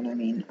 you know what I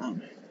mean?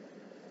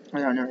 I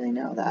don't really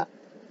know that,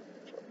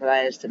 but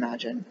I just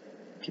imagine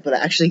people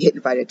that actually get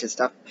invited to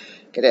stuff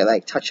get to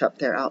like touch up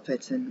their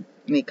outfits and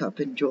makeup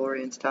and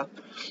jewelry and stuff.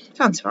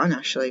 Sounds fun,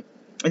 actually.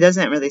 It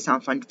doesn't really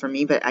sound fun for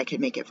me, but I could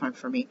make it fun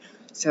for me.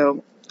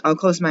 So I'll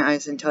close my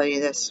eyes and tell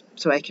you this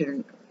so I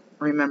can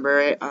remember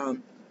it. I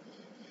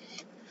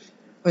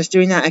was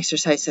doing that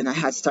exercise and I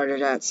had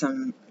started at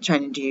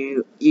trying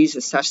to use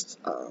a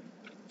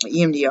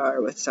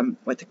EMDR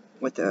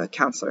with a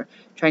counselor,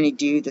 trying to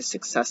do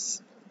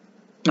the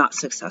not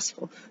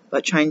successful,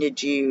 but trying to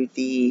do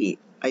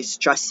a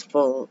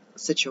stressful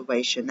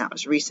situation that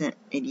was recent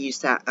and use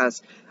that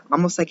as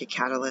almost like a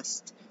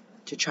catalyst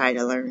to try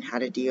to learn how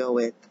to deal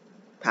with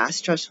past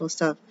stressful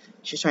stuff.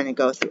 She's trying to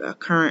go through a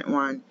current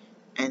one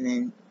and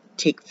then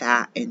take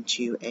that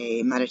into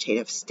a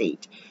meditative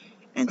state.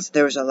 And so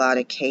there was a lot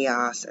of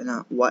chaos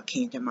and what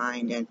came to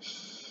mind and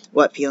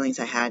what feelings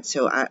I had.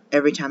 So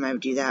every time I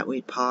would do that,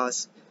 we'd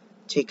pause,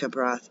 take a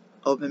breath,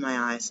 open my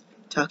eyes,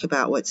 talk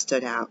about what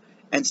stood out.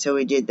 And so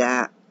we did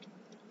that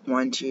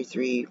 1, 2,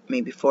 3,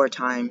 maybe 4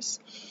 times.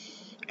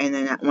 And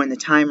then when the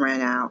time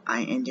ran out,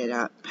 I ended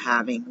up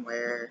having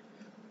where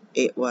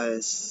it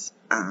was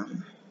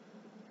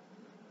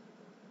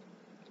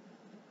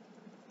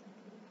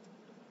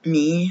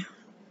me.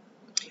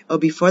 Oh,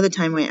 before the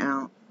time went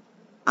out,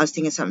 I was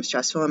thinking something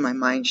stressful and my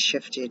mind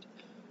shifted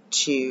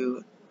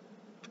to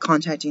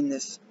contacting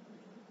this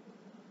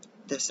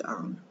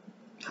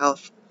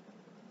health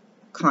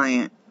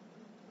client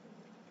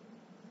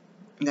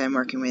that I'm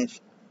working with,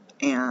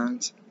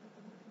 and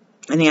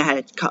I think I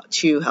had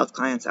 2 health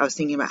clients. I was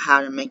thinking about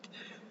how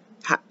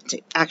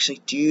to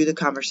actually do the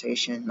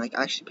conversation, like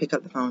actually pick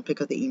up the phone,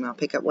 pick up the email,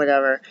 pick up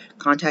whatever,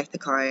 contact the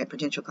client,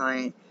 potential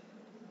client,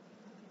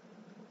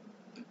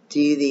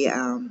 do the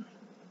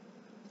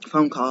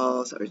phone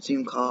calls or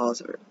Zoom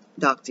calls or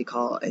Doxy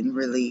call and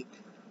really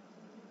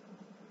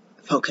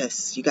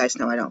focus. You guys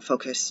know I don't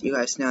focus. You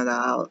guys know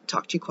that I'll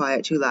talk too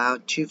quiet, too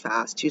loud, too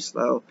fast, too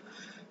slow,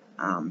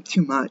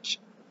 too much.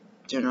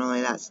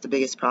 Generally, that's the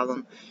biggest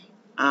problem.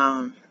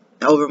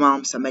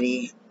 Overwhelm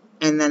somebody,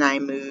 and then I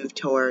move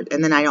toward,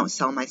 and then I don't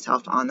sell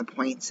myself on the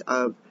points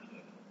of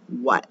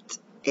what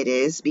it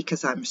is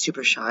because I'm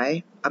super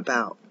shy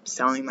about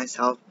selling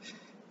myself.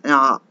 And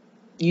I'll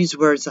use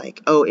words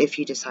like, oh, if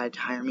you decide to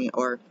hire me,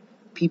 or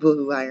people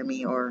who hire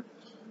me, or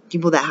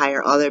people that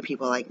hire other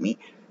people like me,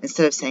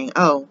 instead of saying,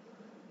 oh,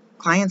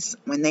 clients,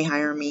 when they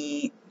hire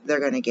me, they're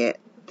going to get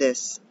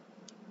this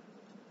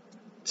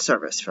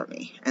service from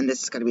me, and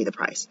this is going to be the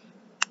price.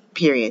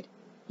 Period.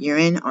 You're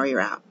in or you're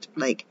out.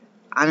 Like,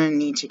 I don't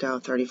need to go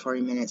 30,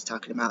 40 minutes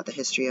talking about the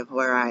history of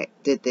where I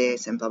did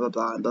this and blah, blah,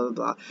 blah, and blah, blah,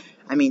 blah.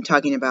 I mean,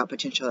 talking about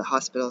potential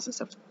hospitals and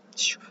stuff.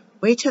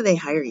 Wait till they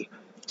hire you.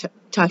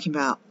 Talking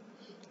about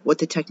what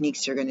the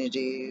techniques you're going to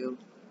do.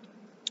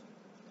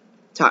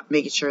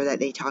 Making sure that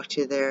they talk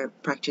to their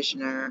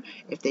practitioner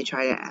if they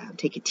try to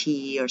take a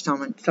tea, or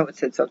someone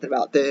said something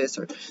about this,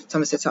 or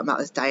someone said something about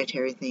this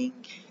dietary thing.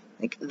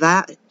 Like,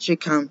 that should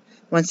come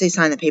once they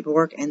sign the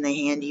paperwork and they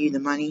hand you the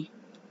money.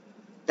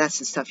 That's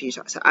the stuff you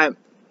talk. So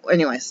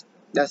anyways,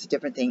 that's a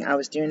different thing. I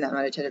was doing that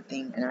meditative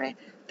thing and I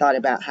thought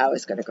about how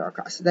it's going to go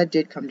across. So that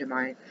did come to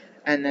mind,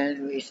 and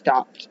then we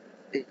stopped.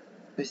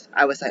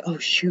 I was like, oh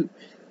shoot.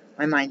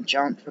 My mind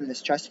jumped from the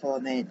stressful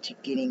event to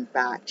getting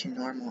back to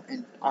normal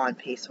and on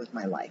pace with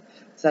my life.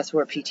 So that's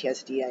where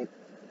PTSD,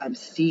 I'm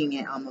seeing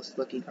it almost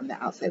looking from the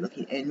outside,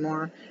 looking in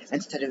more,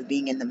 instead of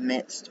being in the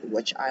midst,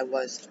 which I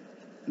was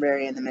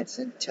very in the midst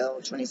until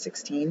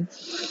 2016.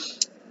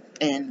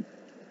 And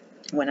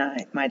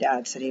when my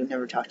dad said he would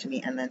never talk to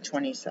me, and then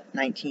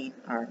 2020,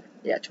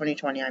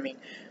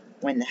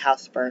 when the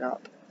house burned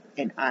up,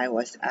 and I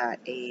was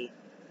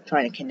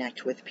trying to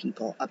connect with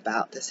people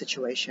about the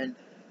situation,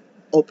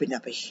 opened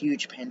up a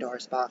huge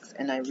Pandora's box,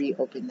 and I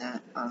reopened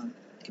that,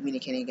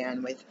 communicating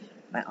again with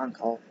my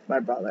uncle,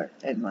 my brother,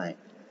 and my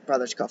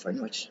brother's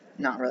girlfriend, which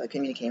not really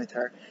communicating with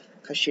her,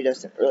 because she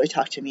doesn't really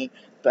talk to me,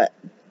 but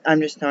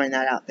I'm just throwing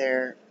that out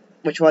there,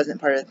 which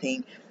wasn't part of the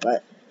thing,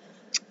 but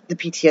the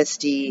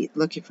PTSD,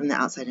 looking from the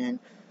outside in,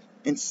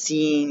 and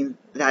seeing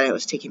that it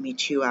was taking me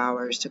 2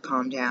 hours to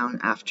calm down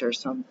after I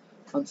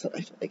feel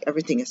like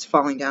everything is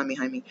falling down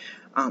behind me,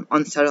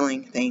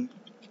 unsettling thing.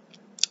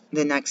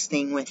 The next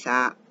thing with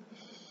that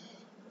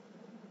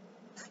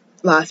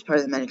last part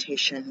of the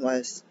meditation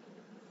was,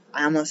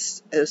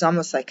 it was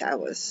almost like I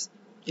was,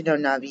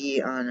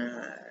 Navi on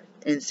a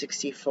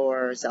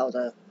N64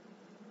 Zelda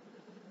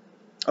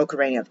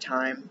Ocarina of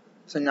Time.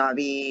 So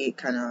Navi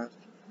kind of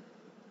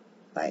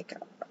like,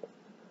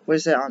 what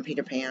is it on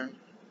Peter Pan?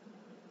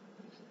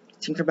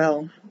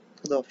 Tinkerbell,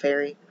 a little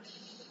fairy.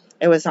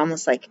 It was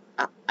almost like,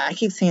 I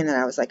keep saying that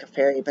I was like a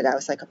fairy, but I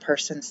was like a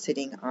person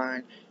sitting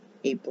on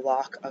a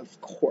block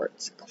of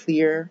quartz,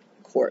 clear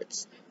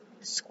quartz,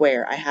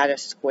 square. I had a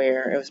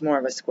square. It was more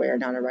of a square,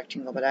 not a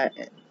rectangle, but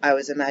I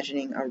was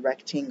imagining a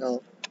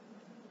rectangle.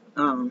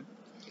 Oh,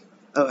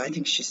 I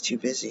think she's too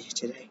busy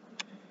today.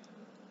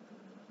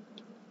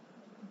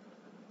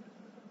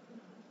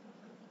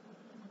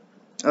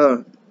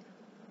 Oh,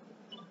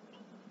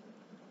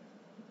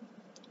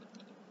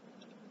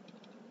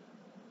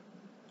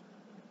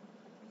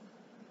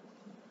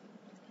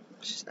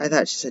 I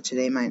thought she said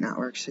today might not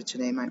work, so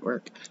today might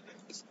work.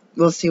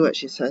 We'll see what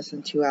she says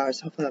in 2 hours.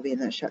 Hopefully I'll be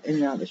in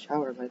and out of the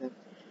shower by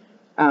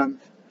then.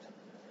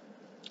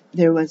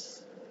 There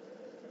was,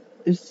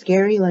 it was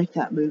scary like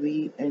that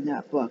movie and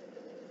that book.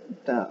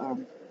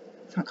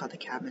 It's not called The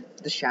Cabin,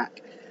 The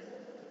Shack.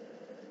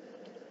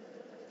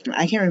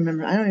 I can't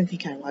remember. I don't even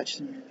think I watched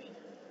the movie.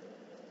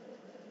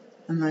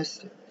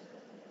 Unless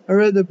I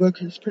read the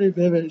book. It's pretty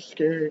vivid and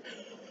scary.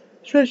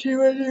 Especially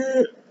when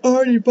you're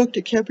already booked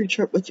a camping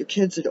trip with your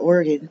kids in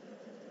Oregon,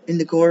 in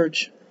the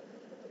gorge.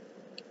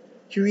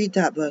 You read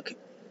that book,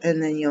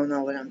 and then you'll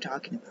know what I'm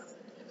talking about.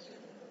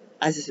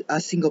 As a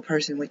single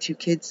person with 2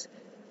 kids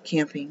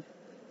camping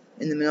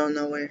in the middle of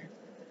nowhere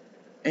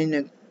in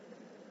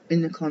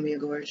the Columbia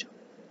Gorge.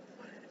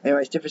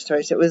 Anyways, different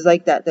stories. It was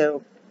like that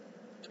though.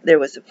 There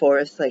was a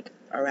forest like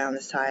around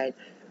the side.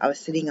 I was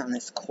sitting on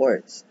this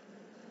quartz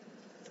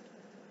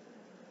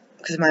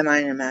because my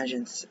mind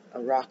imagines a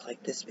rock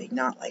like this big,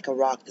 not like a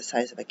rock the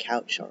size of a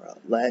couch or a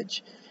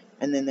ledge.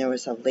 And then there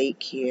was a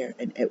lake here,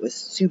 and it was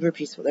super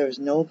peaceful. There was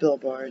no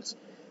billboards.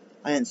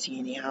 I didn't see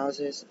any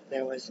houses.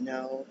 There was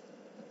no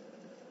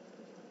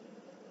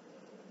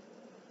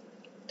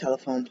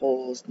telephone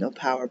poles, no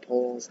power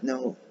poles,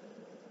 no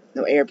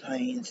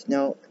airplanes,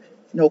 no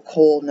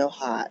cold, no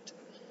hot.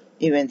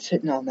 Even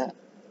sitting on that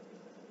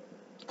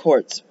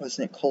quartz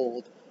wasn't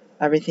cold.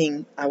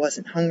 Everything, I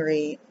wasn't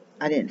hungry.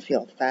 I didn't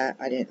feel fat.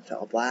 I didn't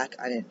feel black.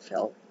 I didn't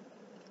feel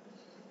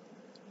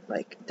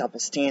like double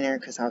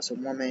standard because I was a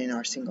woman or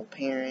a single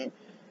parent.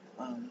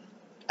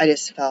 I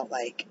just felt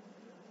like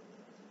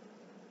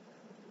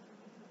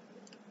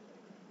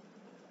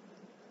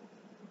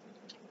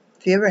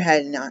if you ever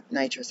had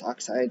nitrous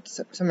oxide,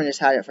 someone just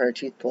had it for a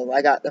tooth pull.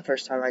 I got the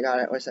first time I got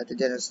it was at the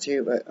dentist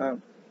too,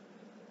 but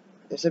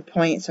there's a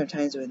point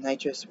sometimes with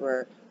nitrous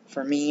where,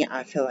 for me,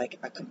 I feel like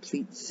a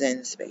complete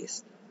zen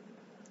space.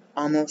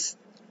 Almost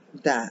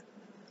that.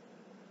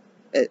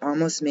 It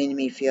almost made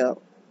me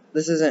feel,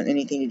 this isn't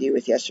anything to do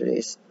with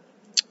yesterday's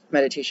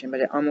meditation, but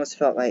it almost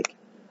felt like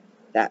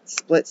that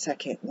split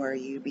second where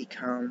you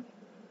become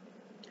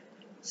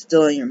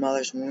still in your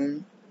mother's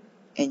womb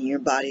and your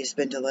body has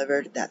been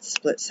delivered. That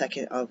split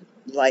second of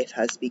life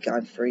has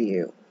begun for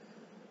you.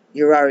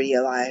 You're already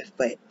alive,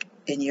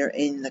 and you're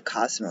in the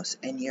cosmos,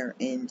 and you're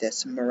in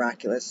this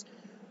miraculous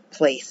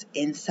place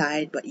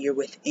inside, but you're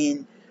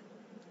within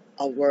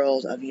a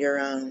world of your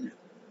own.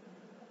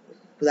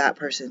 That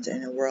person's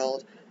in a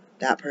world,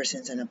 that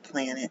person's in a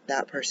planet,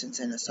 that person's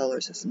in a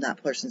solar system,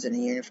 that person's in a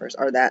universe,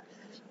 or that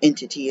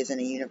entity is in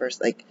a universe.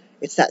 Like,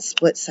 it's that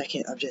split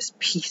second of just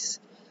peace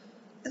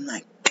and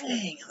like,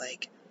 dang,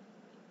 like,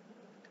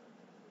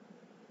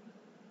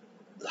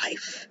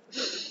 life.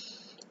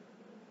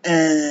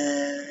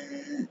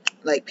 And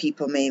like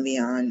people maybe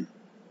on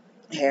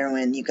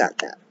heroin, you got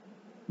that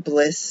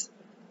bliss,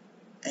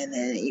 and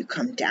then you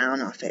come down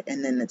off it,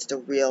 and then it's the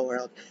real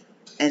world,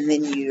 and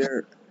then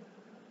you're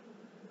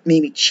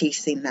maybe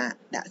chasing that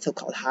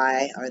so-called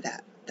high, or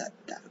that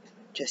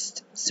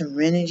just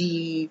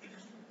serenity,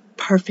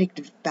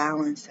 perfect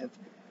balance of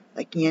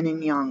like yin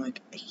and yang,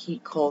 like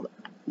heat, cold,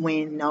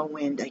 wind, no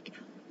wind, like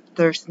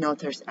thirst, no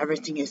thirst.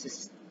 Everything is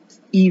just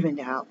evened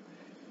out.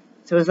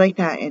 So it was like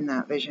that in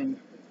that vision.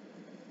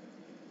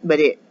 But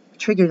it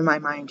triggered my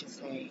mind to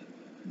say,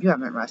 you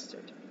haven't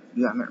rested.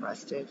 You haven't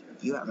rested.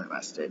 You haven't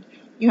rested.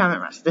 You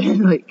haven't rested.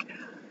 Like,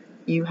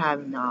 you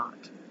have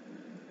not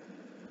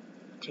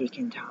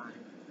taken time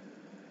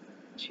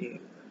to.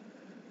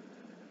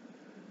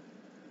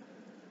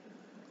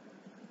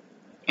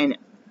 And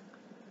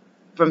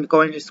from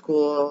going to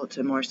school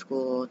to more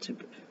school to.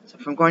 So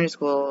from going to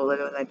school,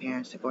 living with my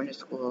parents, to going to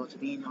school, to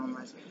being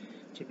homeless,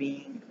 to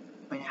being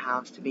in a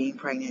house, to being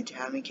pregnant, to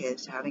having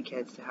kids, to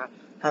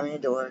having a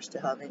divorce, to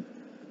having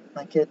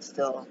my kids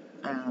still.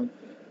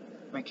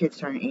 My kids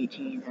turn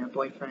 18 and a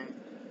boyfriend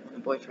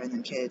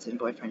and kids and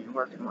boyfriend and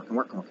work.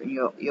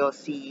 You'll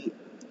see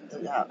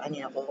that I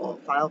need a whole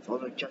file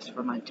folder just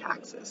for my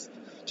taxes,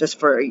 just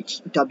for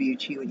each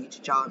W-2 and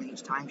each job and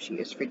each timesheet.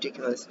 It's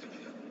ridiculous.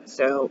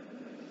 So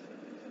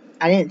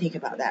I didn't think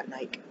about that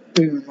like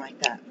boom, like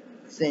that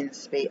Zen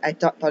space. I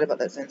thought about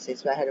that Zen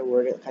space, but I had to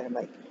word it kind of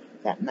like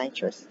that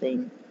nitrous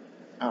thing.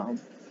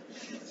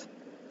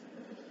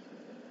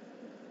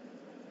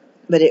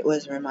 But it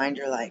was a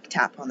reminder, like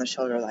tap on the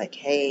shoulder, like,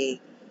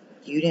 hey,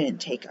 you didn't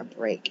take a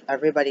break.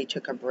 Everybody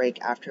took a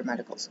break after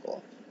medical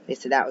school. They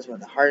said that was one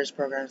of the hardest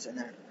programs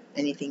in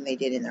anything they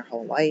did in their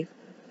whole life.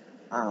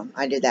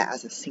 I did that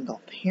as a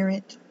single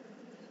parent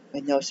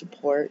with no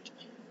support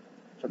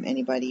from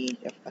anybody.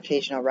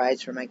 Occasional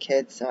rides for my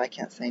kids, so I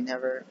can't say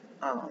never.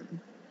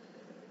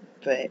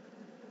 But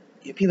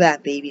people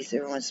have babies,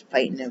 everyone's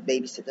fighting to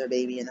babysit their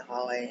baby in the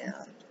hallway and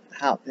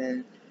help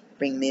them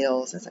bring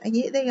meals. It's like,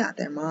 yeah, they got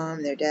their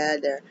mom, their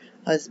dad, their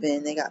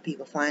husband, they got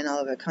people flying all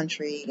over the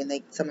country, and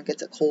someone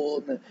gets a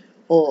cold, and the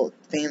whole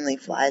family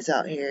flies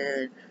out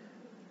here and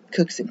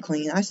cooks and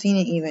cleans. I've seen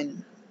it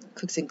even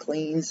cooks and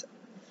cleans.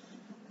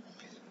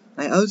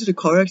 Like, I was in a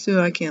car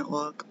accident, I can't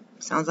walk.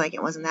 Sounds like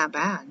it wasn't that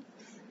bad.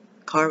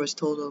 Car was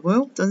totaled.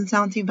 Well, doesn't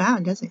sound too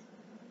bad, does it?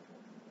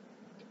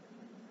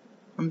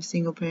 I'm a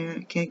single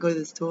parent, can't go to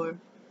the store.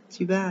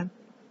 Too bad.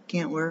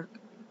 Can't work.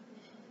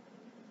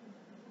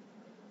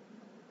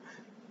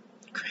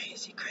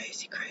 Crazy,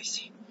 crazy,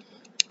 crazy.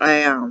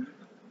 I'm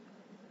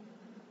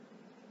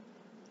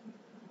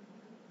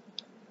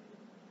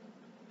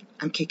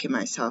kicking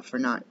myself for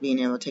not being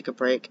able to take a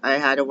break. I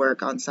had to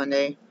work on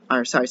Saturday.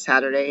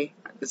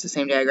 It's the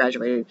same day I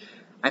graduated.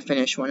 I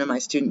finished one of my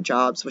student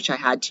jobs, which I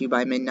had to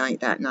by midnight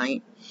that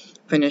night.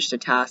 Finished a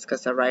task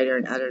as a writer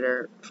and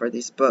editor for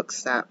these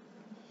books that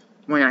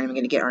we're not even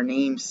going to get our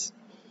names.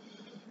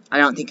 I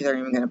don't think they're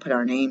even going to put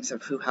our names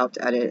of who helped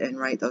edit and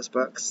write those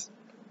books.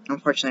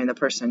 Unfortunately, the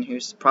person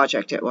whose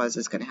project it was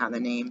is going to have the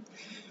name.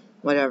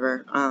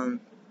 Whatever. I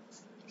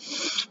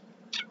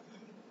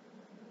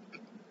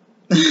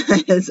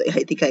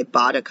think I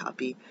bought a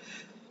copy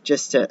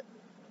just to,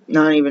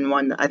 not even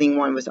one, I think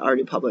one was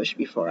already published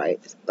before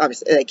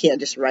obviously I can't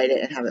just write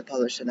it and have it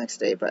published the next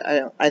day, but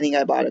I think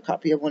I bought a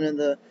copy of one of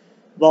the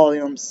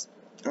volumes,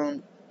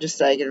 just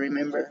so I can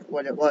remember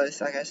what it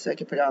was, I guess, so I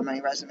could put it on my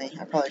resume.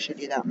 I probably should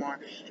do that more.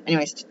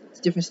 Anyways, it's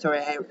a different story.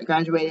 I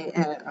graduated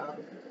at,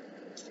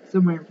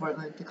 somewhere in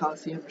Portland, the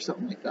Coliseum or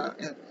something like that,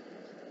 and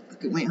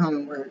I went home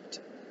and worked,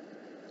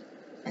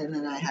 and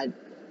then I had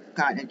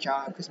gotten a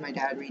job because my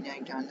dad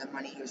reneged on the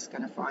money he was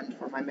going to fund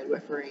for my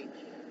midwifery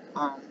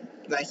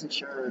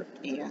licensure,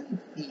 and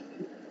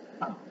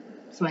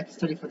so I could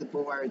study for the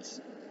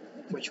boards,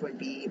 which would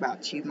be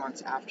about 2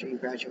 months after you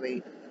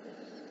graduate,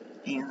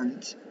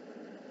 and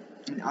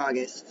in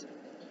August.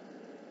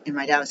 And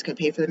my dad was going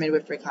to pay for the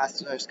midwifery classes,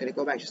 so I was going to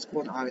go back to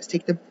school in August,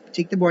 take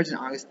the boards in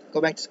August,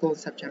 go back to school in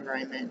September,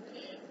 and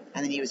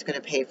then he was going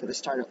to pay for the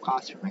startup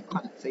costs for my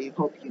clinic. So you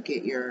hope you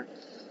get your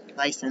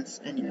license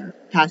and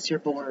pass your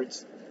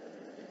boards.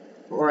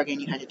 For Oregon,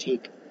 you had to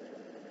take,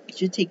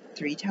 did you take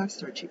 3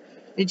 tests or 2?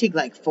 You take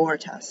like 4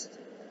 tests,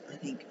 I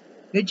think.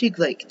 You take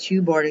like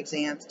 2 board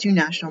exams, 2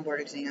 national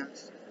board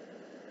exams,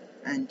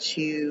 and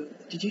 2,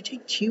 did you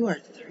take 2 or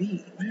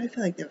 3? Why do I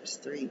feel like there was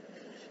 3?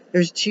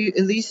 There's 2,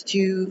 at least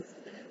 2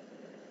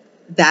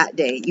 that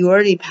day. You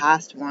already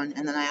passed one,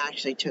 and then I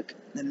actually took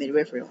the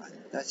midwifery one.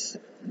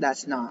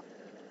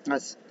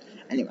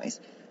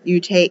 Anyways, you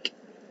take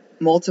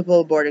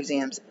multiple board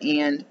exams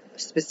and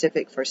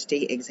specific for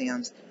state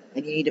exams,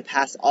 and you need to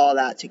pass all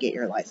that to get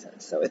your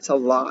license. So it's a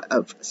lot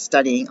of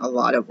studying, a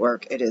lot of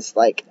work. It is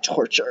like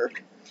torture.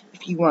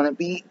 If you want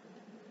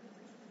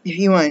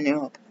to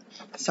know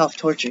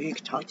self-torture, you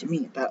can talk to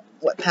me about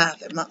what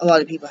path. A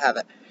lot of people have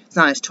it. It's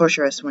not as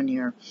torturous when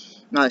you're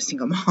not a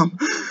single mom.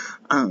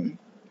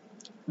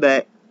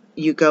 But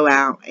you go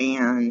out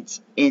and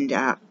end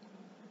up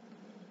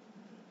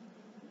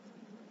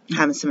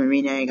having some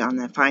renege on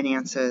the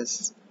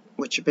finances,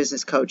 which your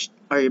business coach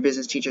or your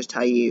business teachers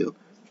tell you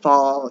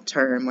fall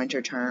term,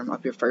 winter term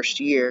of your first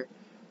year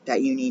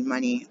that you need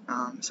money.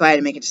 So I had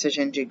to make a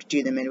decision to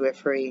do the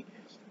midwifery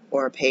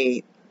or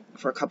pay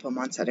for a couple of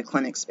months at a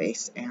clinic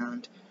space.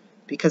 And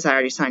because I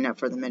already signed up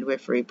for the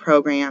midwifery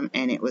program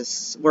and it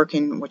was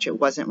working, which it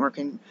wasn't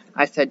working,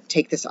 I said,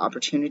 take this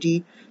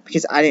opportunity,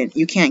 because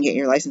you can't get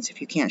your license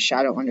if you can't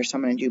shadow under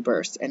someone and do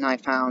births. And I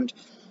found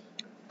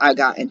I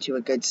got into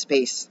a good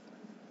space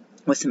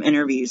with some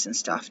interviews and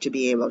stuff to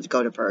be able to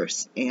go to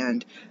births.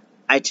 And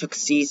I took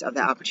seize of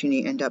the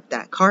opportunity to end up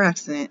that car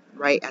accident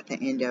right at the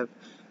end of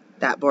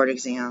that board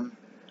exam.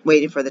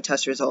 Waiting for the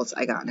test results,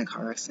 I got in a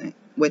car accident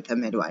with a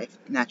midwife,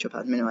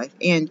 naturopath midwife,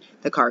 and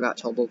the car got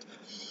totaled.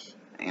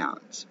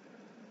 And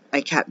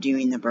I kept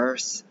doing the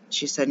births.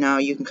 She said, no,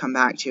 you can come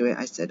back to it.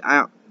 I said,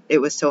 it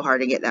was so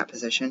hard to get that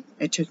position.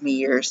 It took me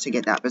years to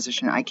get that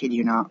position. I kid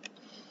you not.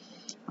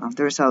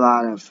 There's a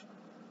lot of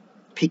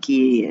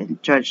picky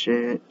and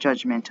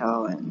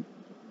judgmental, and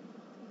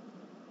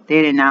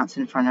they'd announce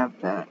in front of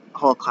the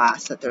whole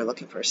class that they're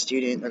looking for a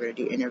student. They're going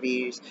to do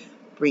interviews.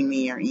 Bring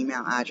me your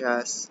email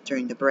address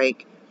during the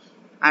break.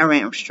 I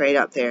ran straight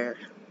up there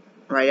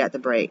right at the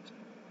break,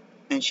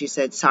 and she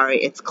said, sorry,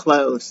 it's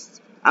closed.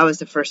 I was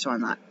the first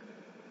one that,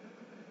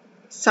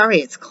 sorry,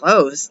 it's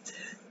closed.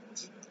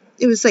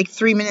 It was like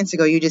 3 minutes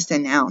ago you just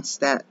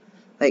announced that,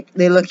 like,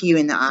 they look you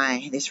in the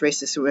eye, these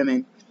racist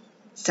women.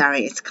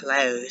 Sorry, it's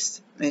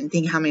closed. And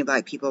think how many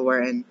black people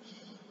were in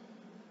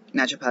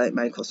naturopathic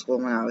medical school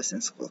when I was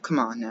in school. Come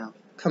on now.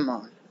 Come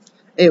on.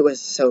 It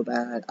was so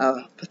bad.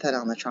 I'll put that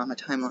on the trauma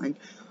timeline.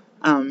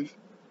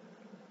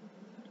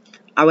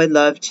 I would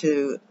love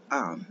to,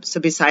 so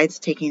besides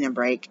taking a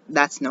break,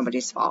 that's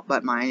nobody's fault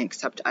but mine,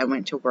 except I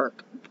went to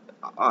work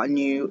a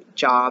new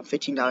job,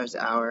 $15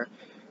 an hour,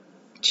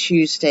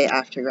 Tuesday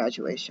after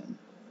graduation.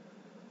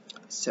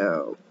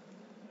 So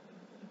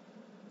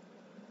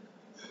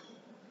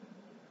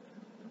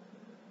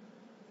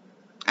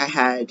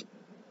had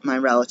my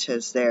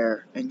relatives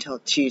there until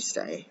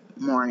Tuesday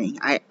morning.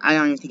 I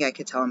don't even think I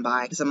could tell them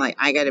bye, because I'm like,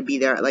 I got to be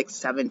there at like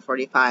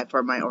 7:45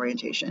 for my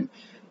orientation.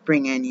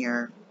 Bring in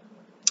your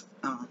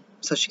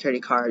Social Security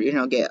card,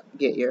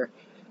 get your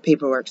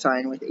paperwork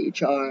signed with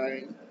HR,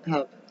 and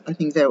have, I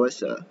think it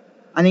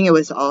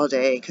was all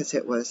day, because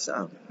it was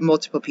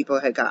multiple people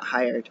had got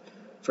hired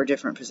for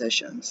different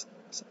positions.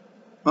 So,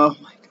 oh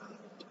my God.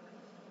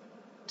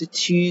 The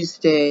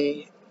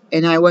Tuesday,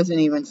 and I wasn't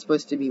even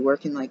supposed to be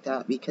working like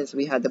that, because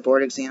we had the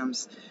board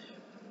exams.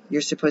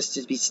 You're supposed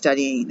to be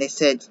studying. They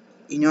said,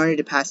 in order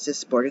to pass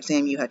this board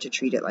exam, you have to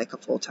treat it like a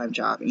full-time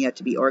job, and you have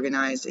to be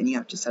organized, and you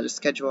have to set a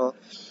schedule.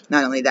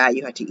 Not only that,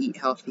 you have to eat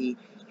healthy.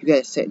 You got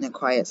to sit in a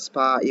quiet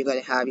spot. You got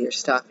to have your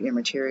stuff, your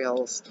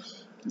materials,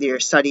 your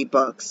study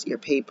books, your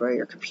paper,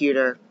 your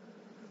computer.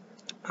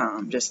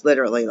 Just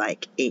literally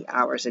like 8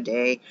 hours a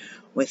day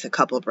with a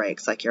couple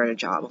breaks, like you're at a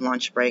job, a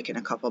lunch break and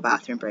a couple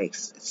bathroom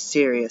breaks. It's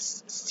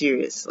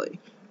seriously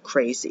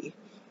crazy.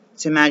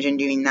 So imagine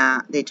doing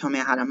that. They told me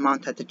I had a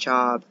month at the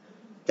job,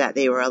 that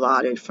they were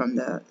allotted from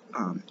the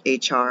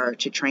HR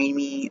to train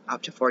me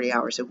up to 40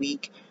 hours a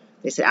week.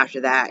 They said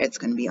after that it's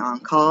going to be on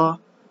call,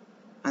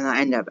 and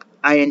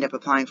I end up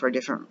applying for a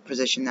different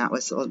position. That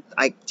was,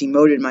 I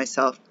demoted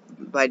myself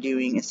by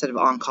doing, instead of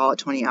on call, a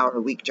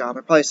 20-hour-a-week job.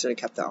 I probably should have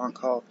kept that on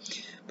call,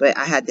 but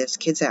I had those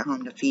kids at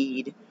home to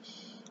feed.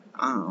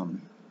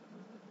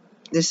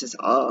 This is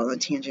all on a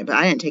tangent, but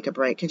I didn't take a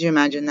break. Could you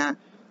imagine that?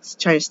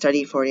 Try to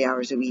study 40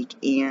 hours a week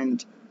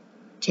and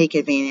take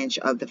advantage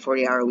of the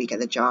 40-hour week at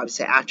the job.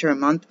 So after a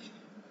month,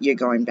 you're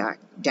going back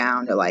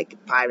down to like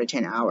 5 to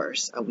 10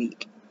 hours a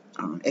week,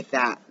 if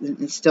that.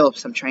 And still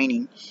some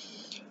training.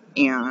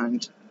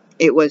 And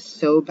it was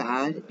so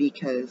bad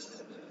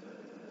because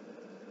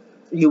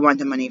you want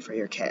the money for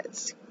your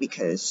kids,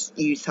 because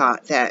you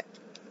thought that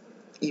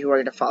you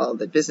were to follow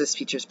the business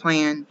teacher's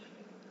plan,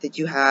 that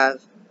you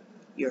have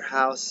your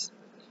house,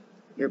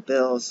 your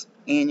bills,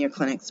 and your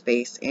clinic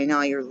space, and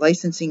all your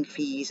licensing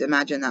fees.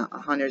 Imagine that,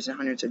 hundreds and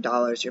hundreds of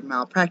dollars, your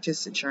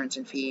malpractice insurance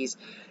and fees.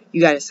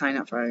 You got to sign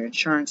up for your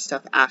insurance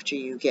stuff after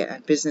you get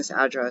a business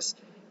address,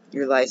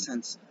 your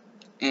license,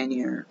 and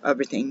your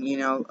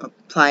everything.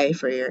 Apply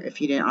for your,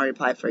 if you didn't already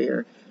apply for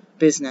your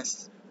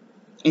business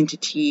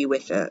entity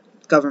with the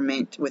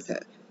government, with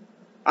the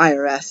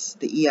IRS,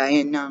 the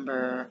EIN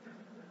number,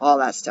 all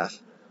that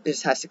stuff. It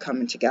just has to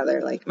come in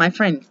together. Like my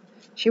friend,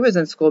 she was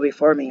in school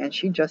before me, and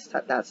she just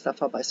set that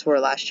stuff up, I swear,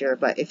 last year.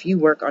 But if you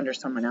work under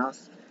someone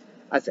else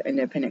as an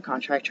independent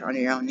contractor under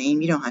your own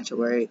name, you don't have to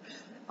worry.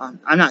 I'm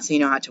not saying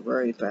you don't have to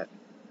worry, but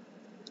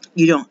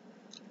you're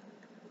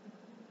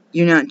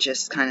not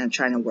just kind of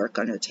trying to work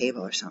under the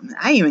table or something.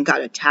 I even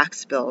got a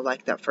tax bill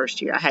like that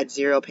first year. I had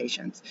 0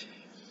 patients.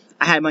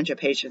 I had a bunch of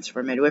patients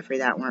for midwifery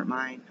that weren't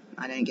mine.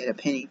 I didn't get a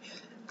penny.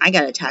 I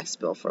got a tax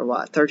bill for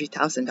what,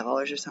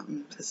 $30,000 or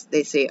something? Because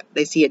they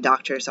see a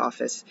doctor's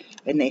office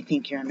and they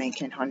think you're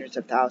making hundreds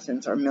of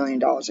thousands or $1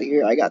 million a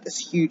year. I got this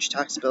huge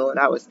tax bill, and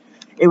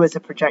it was a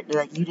projected,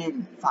 like, you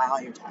didn't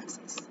file your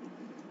taxes.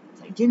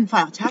 It's like, didn't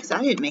file taxes?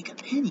 I didn't make a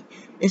penny.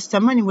 If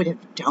somebody would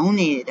have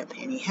donated a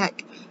penny,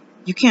 heck,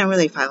 you can't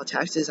really file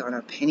taxes on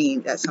a penny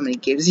that somebody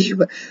gives you.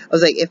 But I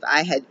was like, if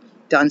I had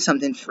done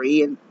something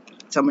free and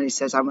somebody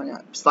says, I'm going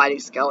to sliding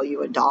scale you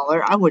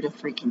 $1, I would have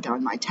freaking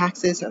done my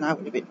taxes, and I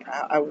would have been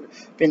proud. I would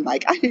have been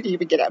like, I didn't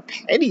even get a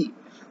penny.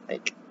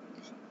 Like,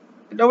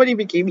 nobody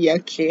even gave me a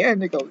can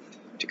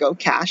to go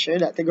cash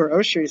in at the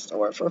grocery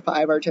store for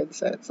 5 or 10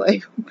 cents.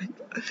 Like, oh my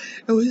God.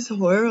 It was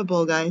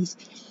horrible, guys.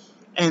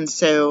 And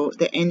so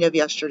the end of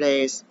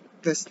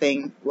this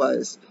thing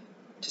was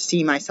to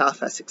see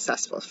myself as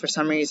successful. For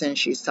some reason,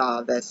 she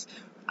saw this.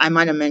 I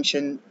might have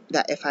mentioned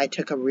that if I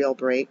took a real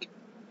break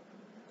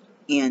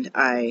and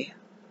I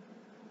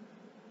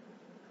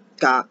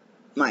got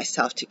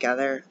myself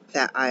together,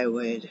 that I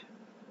would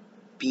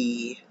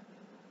be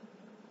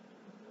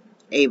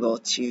able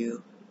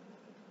to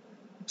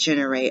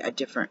generate a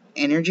different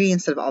energy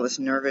instead of all this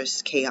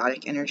nervous,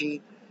 chaotic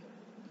energy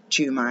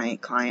to my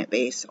client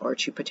base or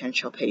to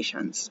potential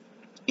patients,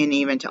 and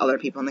even to other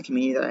people in the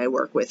community that I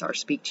work with or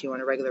speak to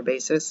on a regular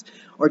basis,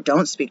 or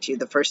don't speak to.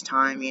 The first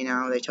time,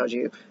 they told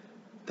you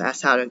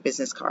pass out a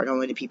business card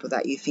only to people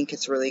that you think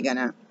it's really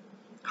gonna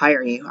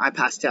hire you. I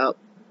passed out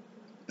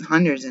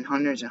hundreds and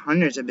hundreds and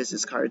hundreds of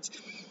business cards.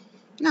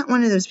 Not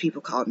one of those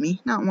people called me.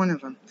 Not one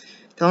of them.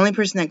 The only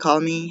person that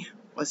called me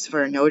was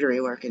for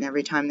notary work, and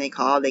every time they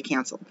called, they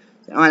canceled.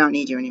 So, I don't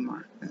need you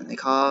anymore. And they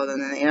called,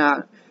 and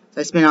then so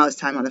I spent all this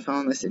time on the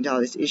phone listening to all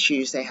these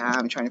issues they have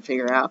and trying to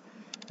figure out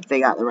if they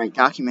got the right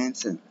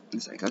documents. And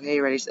it's like, okay,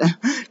 you ready?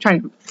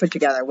 Trying to put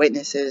together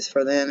witnesses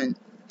for them and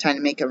trying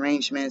to make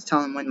arrangements,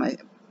 tell them when my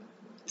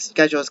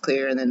schedule is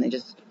clear, and then they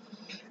just...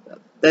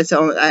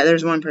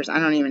 there's one person, I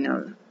don't even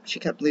know. She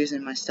kept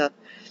losing my stuff.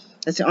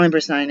 That's the only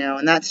person I know,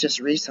 and that's just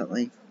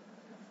recently.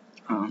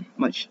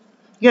 Which,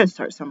 you gotta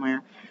start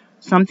somewhere.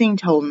 Something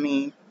told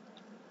me,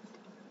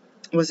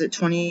 was it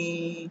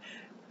 20...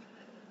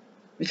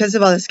 Because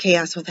of all this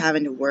chaos with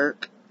having to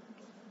work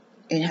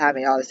and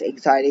having all this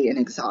anxiety and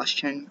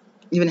exhaustion,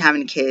 Even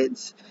having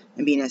kids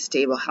and being in a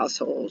stable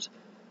household,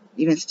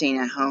 even staying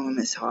at home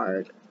is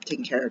hard,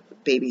 taking care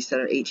of babies that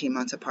are 18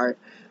 months apart.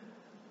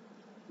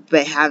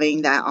 But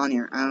having that on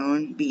your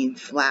own, being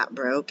flat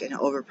broke and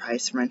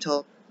overpriced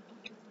rental,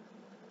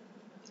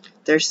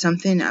 there's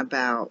something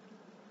about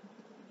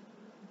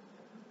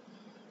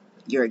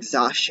your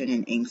exhaustion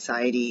and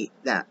anxiety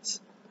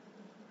that's,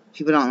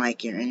 people don't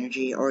like your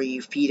energy, or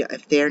you feed,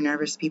 if they're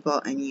nervous people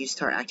and you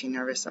start acting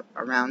nervous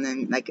around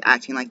them, like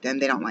acting like them,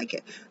 they don't like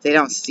it. They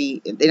don't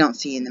see in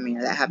the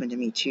mirror. That happened to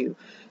me too.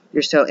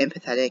 You're so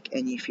empathetic,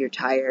 and if you're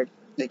tired,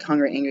 like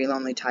hungry, angry,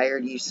 lonely,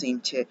 tired, you seem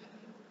to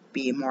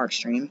be more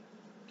extreme.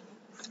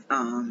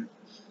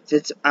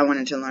 I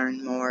wanted to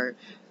learn more.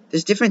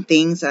 There's different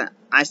things that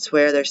I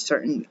swear there's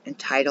certain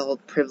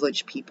entitled,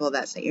 privileged people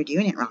that say, you're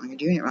doing it wrong, you're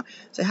doing it wrong.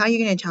 So how are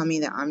you going to tell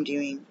me that I'm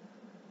doing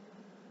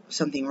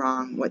something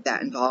wrong, what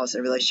that involves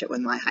a relationship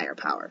with my higher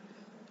power?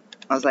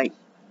 I was like,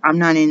 I'm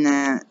not in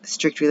the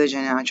strict religion,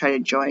 and I try to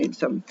join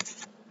some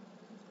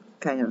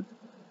kind of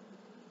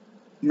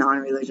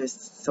non-religious,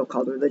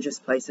 so-called religious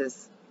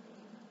places.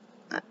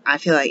 I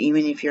feel like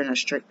even if you're in a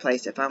strict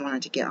place, if I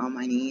wanted to get on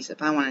my knees,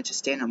 if I wanted to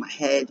stand on my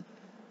head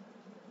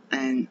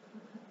and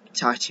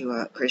talk to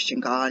a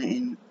Christian God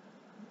in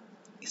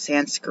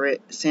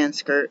Sanskrit,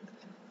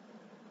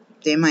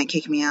 they might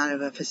kick me out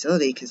of a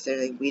facility because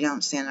they're like, we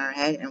don't stand on our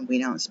head and we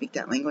don't speak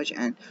that language,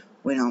 and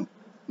we don't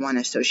want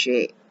to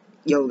associate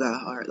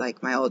yoga, or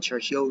like my old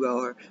church, yoga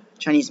or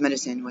Chinese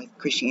medicine, with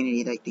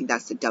Christianity. They think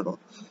that's the devil.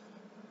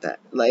 That,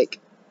 like,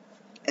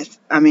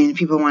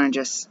 people want to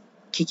just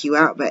kick you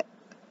out, but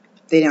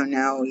they don't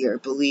know your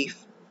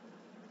belief.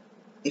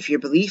 If your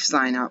beliefs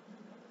line up,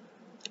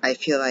 I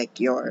feel like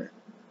your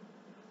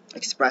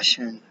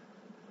expression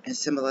and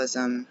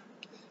symbolism,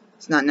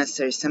 it's not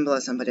necessarily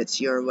symbolism, but it's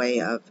your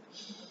way of,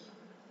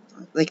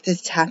 like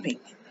this tapping.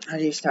 How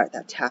do you start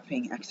that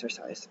tapping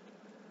exercise?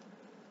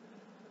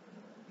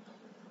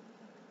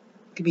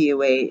 It could be a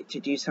way to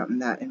do something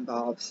that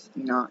involves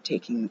not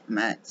taking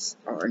meds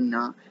or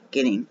not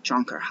getting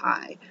drunk or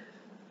high.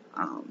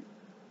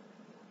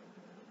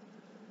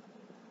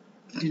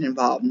 It can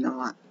involve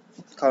not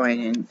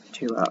going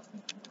into a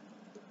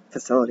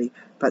facility.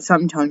 But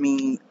something told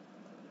me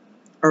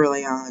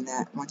early on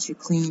that once you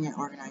clean and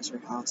organize your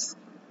house,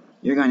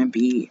 you're going to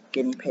be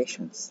getting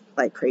patients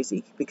like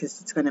crazy, because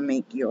it's going to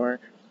make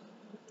your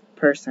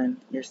person,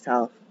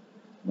 yourself,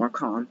 more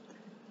calm.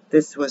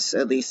 This was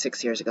at least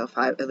 6 years ago,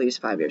 at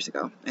least 5 years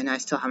ago, and I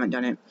still haven't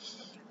done it.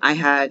 I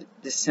had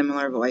this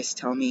similar voice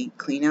tell me,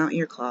 clean out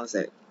your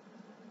closet.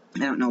 I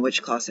don't know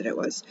which closet it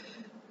was.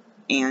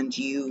 And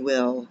you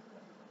will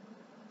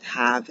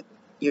have,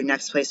 your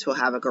next place will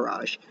have a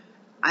garage.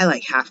 I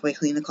like halfway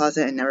cleaned the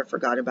closet and never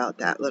forgot about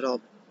that little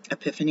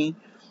epiphany.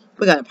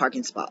 We got a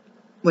parking spot,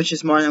 which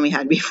is more than we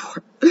had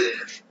before.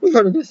 We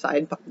got a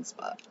side parking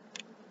spot.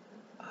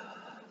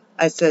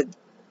 I said,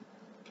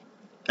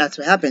 that's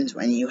what happens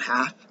when you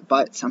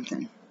half-butt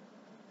something.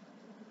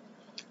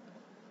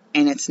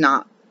 And it's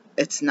not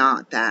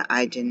that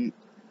I didn't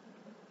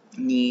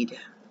need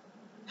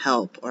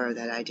help or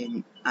that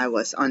I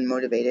was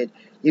unmotivated.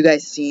 You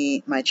guys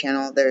see my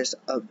channel, there's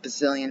a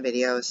bazillion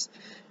videos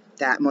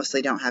that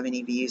mostly don't have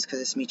any views because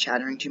it's me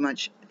chattering too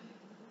much.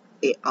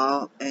 It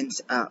all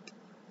ends up,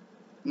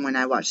 when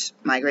I watched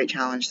My Great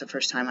Challenge the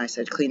first time, I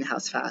said clean the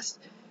house fast,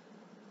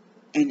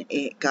 and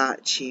it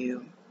got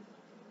to,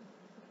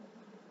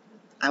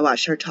 I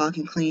watched her talk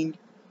and clean,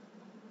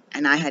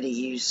 and I had to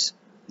use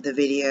the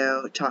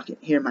video,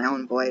 hear my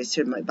own voice,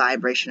 hear my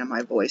vibration of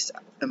my voice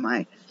and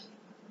my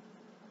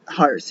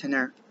heart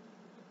center.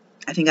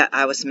 I think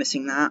I was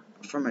missing that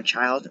from a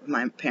child.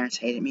 My parents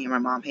hated me and my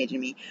mom hated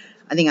me.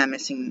 I think I'm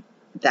missing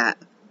that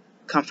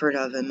comfort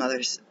of a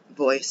mother's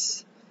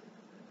voice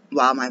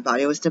while my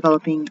body was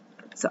developing.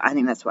 So I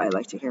think that's why I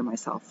like to hear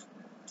myself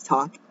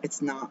talk.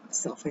 It's not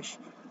selfish.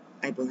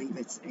 I believe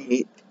it's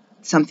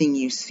something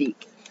you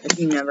seek. If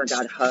you never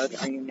got a hug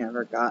or you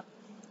never got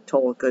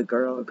told good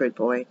girl or good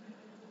boy,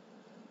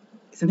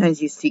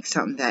 sometimes you seek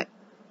something that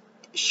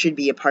should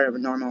be a part of a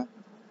normal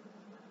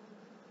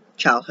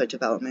childhood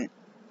development.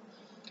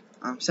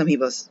 Some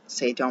people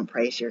say don't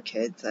praise your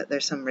kids.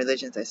 There's some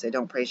religions that say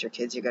don't praise your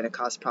kids, you're going to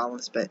cause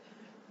problems, but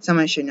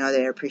someone should know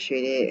they're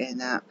appreciated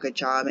and that good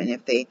job, and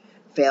if they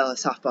fail a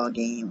softball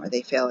game or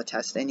they fail a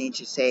test, they need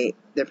to say,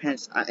 their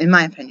parents, in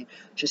my opinion,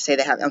 should say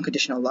they have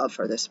unconditional love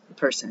for this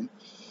person.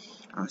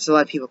 So a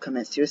lot of people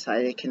commit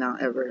suicide, they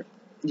cannot ever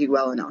do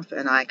well enough,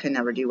 and I could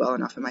never do well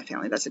enough in my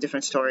family. That's a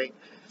different story.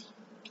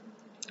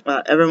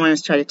 Everyone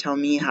has tried to tell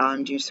me how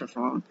I'm doing stuff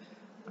wrong.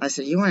 I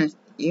said, you want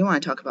to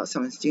talk about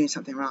someone's doing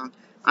something wrong.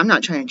 I'm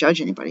not trying to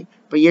judge anybody,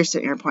 but you're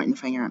sitting here pointing the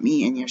finger at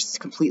me, and you're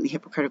completely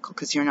hypocritical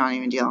because you're not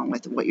even dealing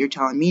with what you're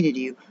telling me to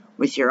do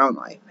with your own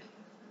life.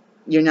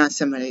 You're not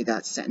somebody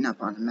that's sitting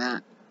up on a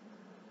mat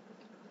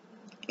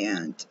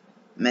and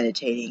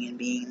meditating and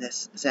being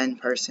this Zen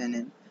person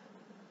and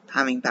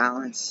having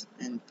balance.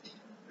 And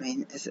I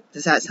mean,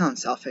 does that sound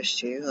selfish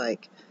too?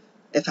 Like,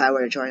 if I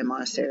were to join a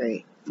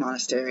monastery,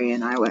 monastery,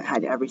 and I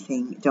had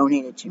everything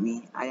donated to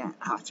me. I didn't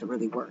have to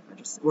really work. I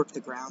just worked the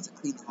grounds and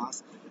cleaned the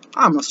house.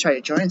 I almost tried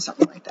to join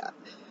something like that.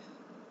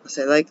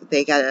 So like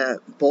they got a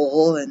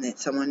bowl, and then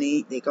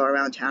they go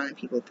around town and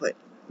people put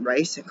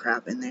rice and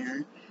crap in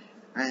there,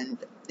 and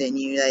then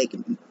you like,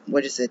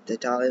 what is it, the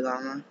Dalai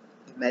Lama,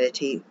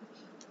 meditate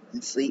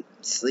and sleep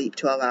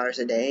 12 hours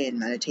a day and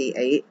meditate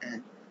 8,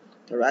 and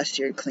the rest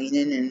you're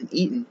cleaning and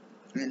eating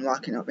and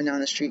walking up and down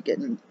the street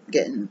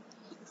getting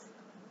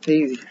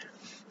food.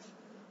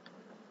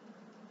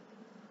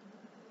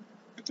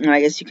 And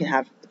I guess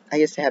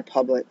they have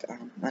public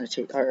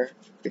meditate, or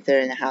if they're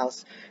in the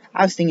house.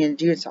 I was thinking of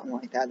doing something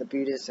like that, the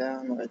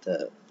Buddhism or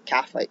the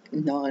Catholic.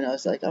 No, and I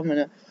was like, I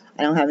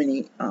don't have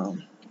any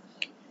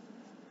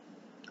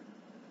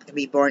to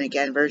be born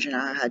again virgin.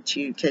 I had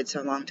 2 kids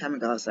a long time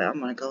ago. I was like, I'm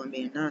gonna go and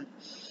be a nun.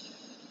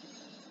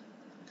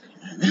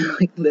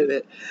 Like live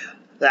it.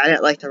 But I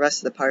didn't like the rest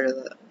of the part of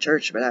the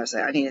church, but I was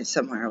like, I needed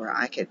somewhere where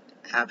I could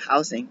have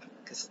housing,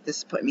 because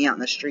this put me out in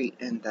the street,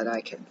 and that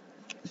I could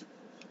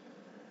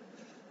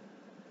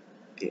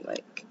be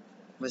like,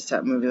 what's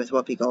that movie with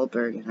Whoopi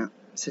Goldberg,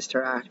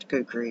 Sister Act,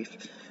 good grief.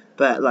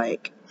 But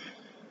like,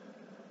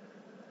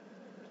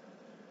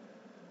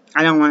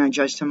 I don't want to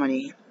judge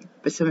somebody,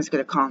 but someone's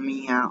going to call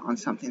me out on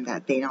something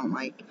that they don't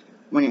like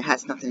when it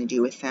has nothing to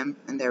do with them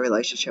and their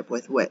relationship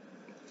with what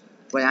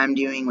I'm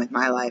doing with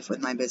my life,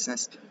 with my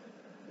business.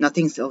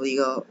 Nothing's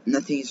illegal,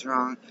 nothing's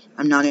wrong.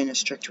 I'm not in a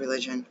strict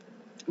religion,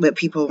 but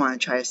people want to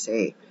try to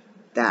say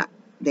that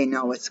they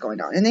know what's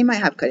going on, and they might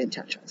have good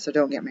intentions, so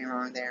don't get me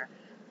wrong there,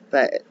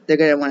 but they're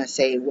going to want to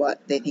say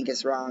what they think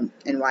is wrong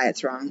and why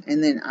it's wrong,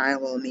 and then I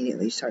will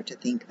immediately start to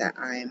think that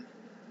I'm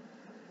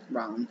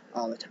wrong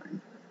all the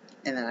time,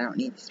 and that I don't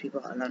need these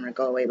people, and I'm going to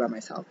go away by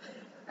myself.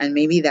 And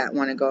maybe that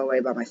want to go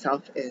away by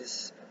myself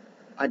is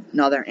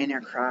another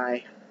inner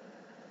cry,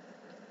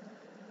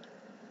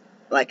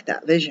 like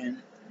that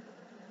vision,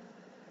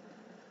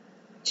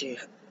 to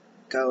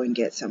go and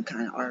get some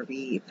kind of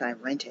RV, if I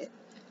rent it,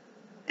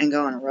 and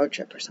go on a road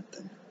trip or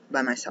something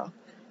by myself.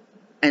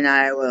 And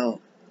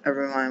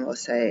everyone will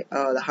say,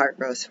 oh, the heart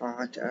grows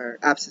fond, or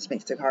absence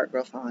makes the heart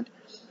grow fond.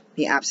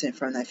 Be absent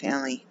from thy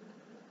family,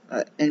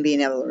 and being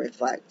able to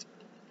reflect.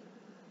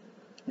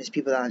 There's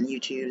people on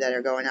YouTube that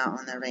are going out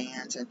on their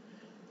vans, and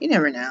you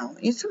never know.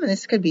 Some of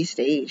this could be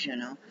staged,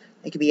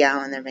 They could be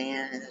out in their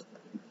van, and the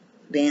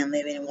van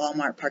living in a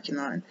Walmart parking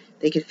lot, and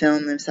they could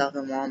film themselves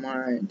in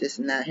Walmart, and this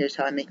and that. Here's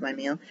how I make my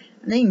meal.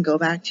 And they can go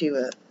back to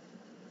a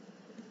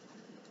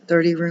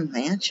 30-room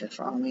mansion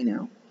for all we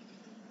know.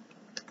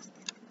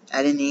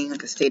 Editing,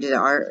 like a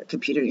state-of-the-art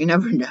computer. You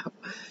never know.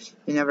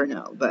 You never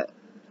know. But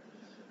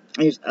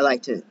I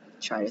like to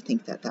try to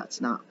think that that's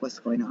not what's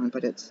going on.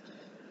 But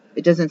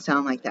it doesn't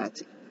sound like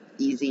that's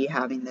easy.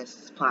 Having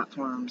this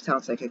platform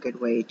sounds like a good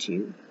way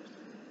to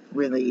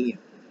really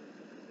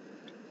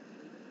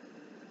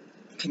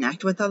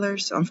connect with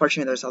others.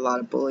 Unfortunately, there's a lot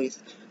of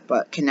bullies.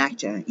 But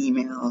connect,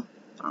 email,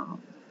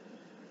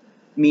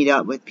 meet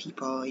up with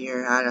people.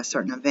 You're at a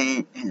certain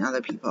event and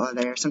other people are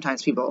there.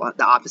 Sometimes people,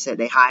 the opposite,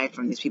 they hide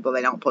from these people.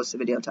 They don't post a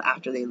video until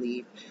after they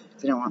leave.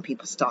 They don't want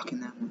people stalking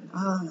them.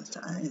 Oh,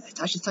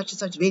 such and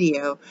such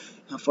video,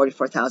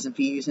 44,000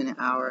 views in an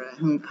hour.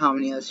 How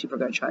many of those people are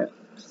going to try to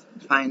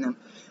find them?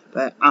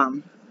 But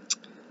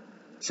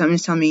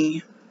someone's telling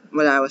me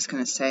what I was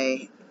going to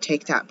say.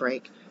 Take that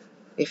break.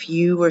 If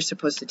you were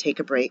supposed to take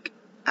a break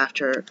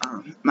after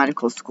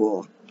medical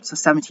school, so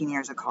 17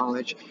 years of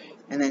college,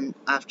 and then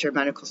after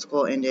medical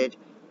school ended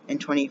in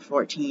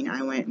 2014,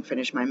 I went and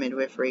finished my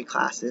midwifery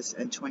classes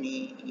in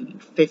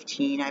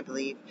 2015, I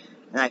believe,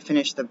 and I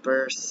finished the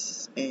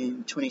births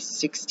in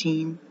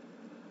 2016,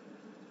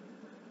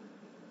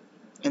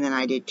 and then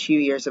I did 2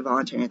 years of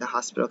volunteering at the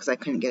hospital because I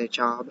couldn't get a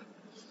job,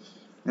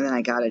 and then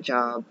I got a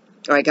job,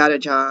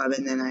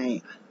 and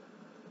then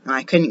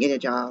I couldn't get a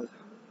job,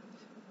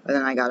 and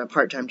then I got a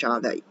part-time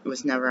job that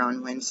was never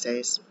on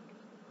Wednesdays.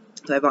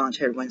 So I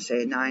volunteered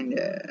Wednesday 9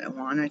 to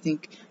 1, I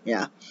think.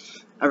 Yeah,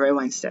 every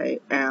Wednesday.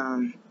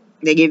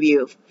 They give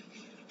you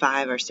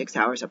 5 or 6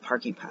 hours of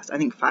parking pass. I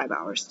think 5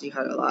 hours. You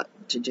had a lot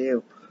to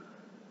do.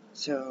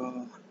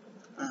 So,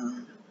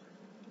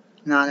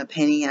 not a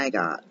penny I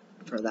got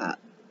for that.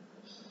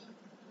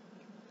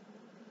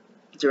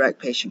 Direct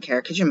patient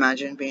care. Could you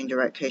imagine being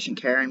direct patient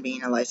care and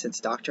being a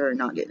licensed doctor and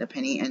not getting a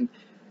penny, and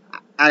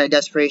out of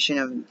desperation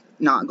of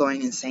not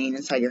going insane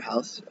inside your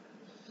house?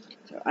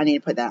 So I need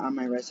to put that on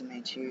my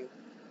resume too.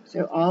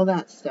 So all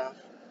that stuff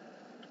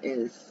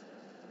is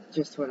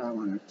just what I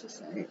wanted to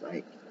say.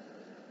 Like,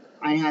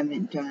 I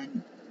haven't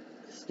done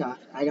stuff.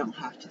 I don't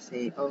have to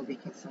say, oh,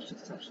 because such and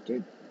such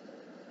did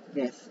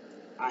this,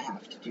 I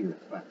have to do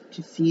it. But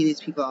to see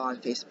these people on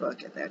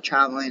Facebook, and they're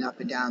traveling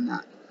up and down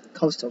that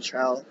coastal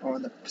trail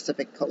on the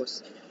Pacific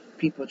coast,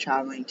 people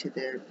traveling to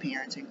their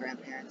parents and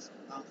grandparents,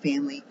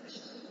 family,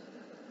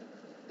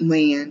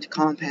 land,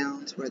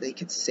 compounds where they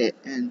could sit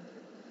and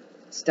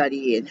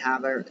study and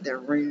have their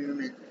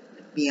room and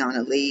be on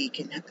a lake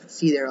and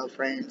see their old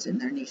friends and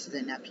their nieces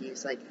and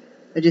nephews. Like,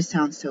 it just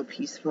sounds so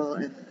peaceful,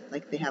 and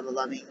like they have a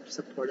loving,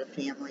 supportive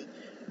family.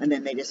 and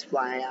then they just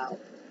fly out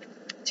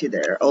to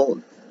their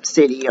old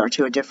city or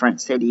to a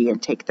different city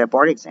and take the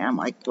board exam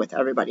like with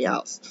everybody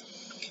else.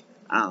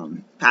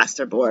 Pass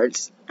their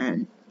boards.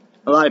 And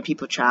a lot of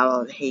people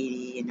travel to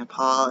Haiti and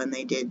Nepal, and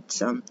they did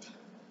some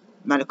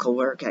medical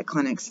work at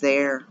clinics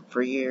there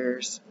for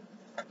years,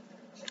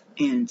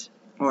 and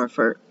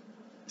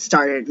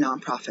started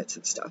nonprofits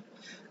and stuff.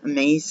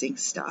 Amazing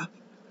stuff.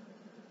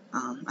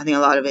 I think a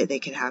lot of it they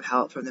could have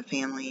help from the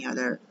family or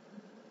their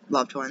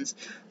loved ones.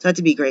 So I have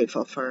to be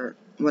grateful for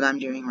what I'm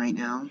doing right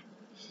now.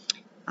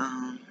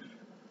 I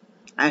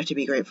have to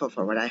be grateful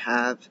for what I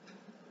have.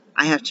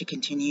 I have to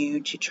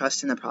continue to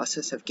trust in the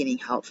process of getting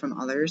help from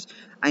others.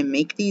 I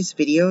make these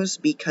videos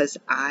because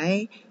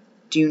I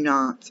do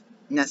not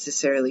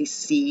necessarily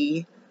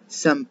see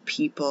some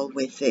people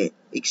with the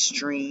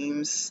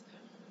extremes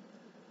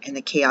and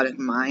the chaotic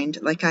mind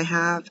like I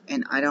have,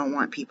 and I don't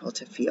want people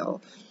to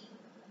feel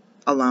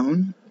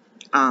alone.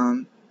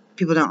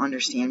 People don't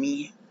understand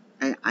me,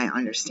 and I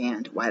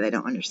understand why they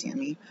don't understand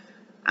me.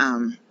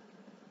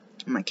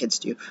 My kids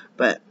do,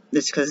 but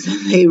it's because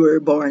they were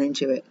born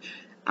into it.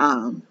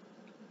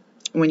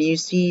 When you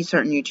see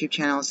certain YouTube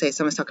channels, say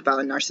someone's talking about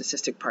a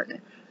narcissistic partner,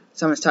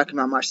 someone's talking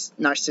about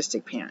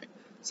narcissistic parent,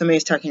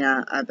 somebody's talking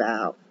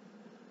about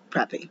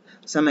prepping,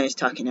 somebody's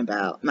talking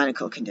about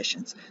medical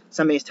conditions,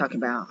 somebody's talking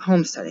about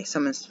homesteading,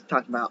 someone's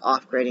talking about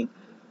off-grading.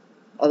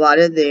 A lot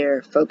of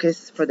their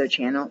focus for their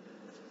channel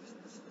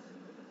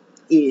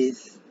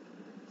is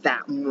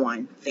that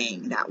one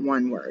thing, that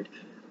one word.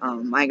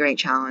 My Great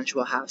Challenge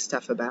will have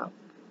stuff about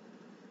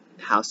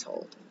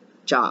household,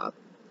 job,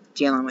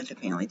 dealing with the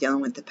family,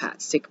 dealing with the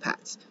pets, sick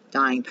pets,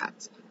 dying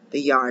pets,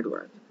 the yard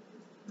work,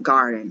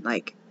 garden,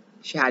 like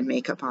she had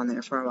makeup on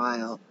there for a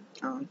while,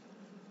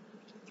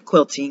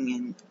 quilting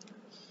and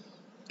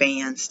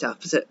band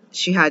stuff. So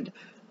she had,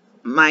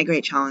 My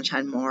Great Challenge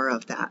had more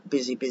of that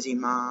busy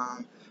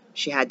mom.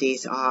 She had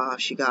days off,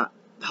 she got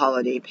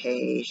holiday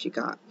pay, she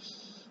got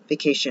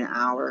vacation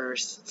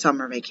hours,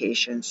 summer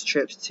vacations,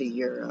 trips to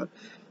Europe,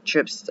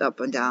 trips up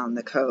and down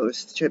the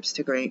coast, trips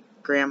to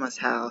grandma's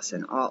house,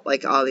 and all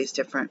these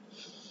different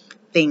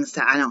things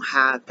that I don't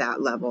have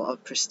that level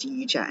of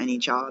prestige at any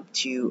job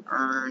to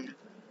earn,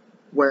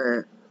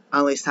 where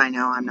at least I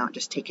know I'm not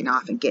just taking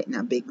off and getting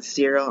a big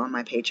zero on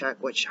my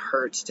paycheck, which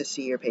hurts to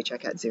see your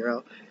paycheck at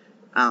zero.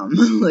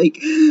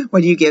 Like,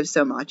 when you give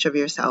so much of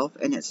yourself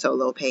and it's so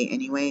low pay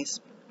anyways.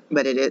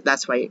 But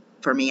that's why,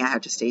 for me, I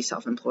have to stay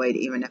self-employed,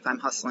 even if I'm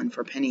hustling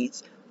for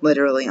pennies,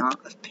 literally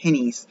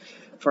pennies,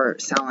 for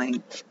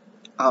selling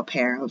a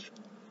pair of,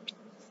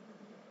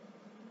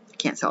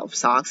 can't sell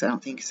socks, I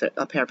don't think, so,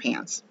 a pair of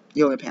pants,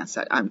 yoga pants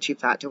that I'm too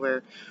fat to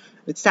wear.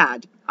 It's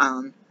sad.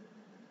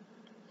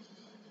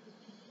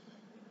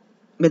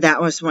 But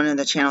that was one of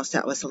the channels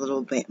that was a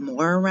little bit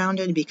more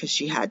rounded, because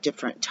she had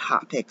different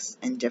topics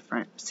and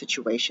different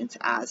situations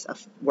as a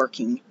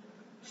working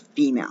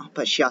female.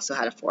 But she also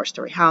had a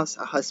 4-story house,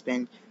 a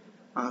husband,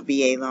 a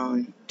VA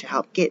loan to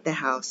help get the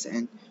house,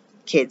 and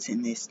kids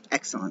in these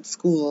excellent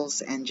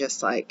schools, and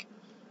just like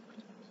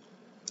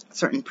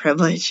certain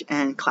privilege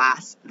and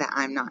class that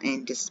I'm not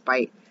in,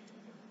 despite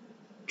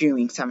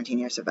doing 17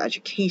 years of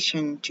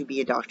education to be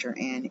a doctor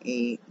and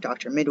a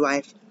doctor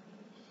midwife.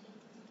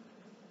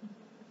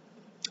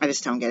 I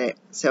just don't get it.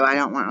 So I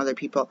don't want other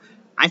people.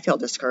 I feel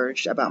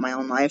discouraged about my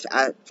own life.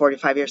 At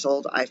 45 years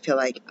old, I feel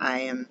like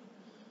I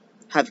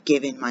have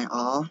given my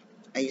all.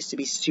 I used to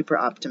be super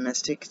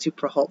optimistic,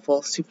 super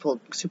hopeful,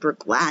 super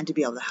glad to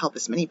be able to help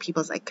as many people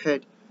as I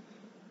could.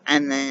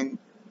 And then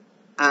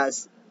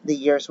as the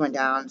years went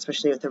down,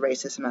 especially with the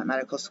racism at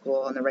medical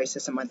school and the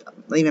racism with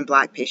even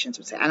black patients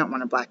would say, I don't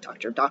want a black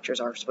doctor. Doctors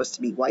are supposed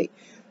to be white.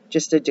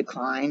 Just a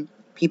decline.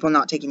 People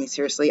not taking me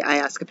seriously. I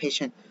ask a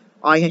patient,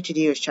 all you have to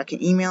do is check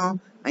an email.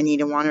 I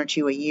need 1 or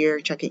 2 a year.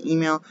 Check an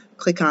email.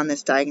 Click on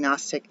this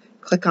diagnostic.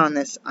 Click on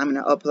this. I'm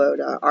going to upload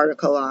an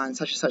article on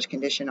such and such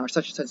condition or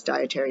such and such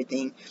dietary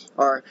thing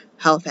or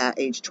health at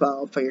age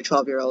 12 for your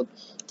 12-year-old.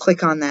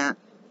 Click on that.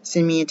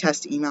 Send me a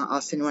test email.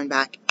 I'll send one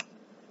back.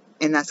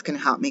 And that's going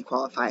to help me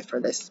qualify for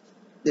this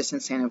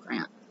incentive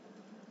grant.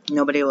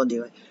 Nobody will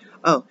do it.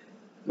 Oh,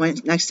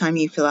 next time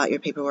you fill out your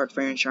paperwork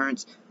for your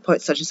insurance,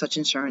 put such and such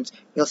insurance.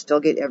 You'll still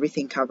get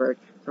everything covered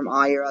from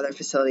all your other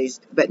facilities,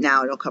 but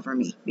now it'll cover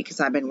me because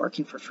I've been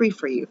working for free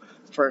for you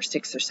for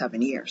 6 or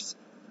 7 years.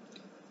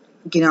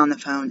 Get on the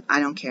phone. I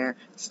don't care.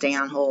 Stay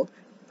on hold.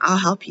 I'll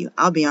help you.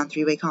 I'll be on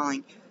 3-way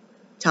calling.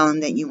 Tell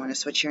them that you want to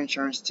switch your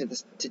insurance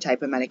to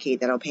type of Medicaid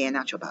that'll pay a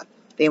naturopath.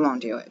 They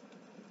won't do it.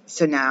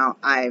 So now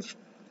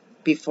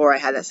before I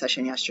had that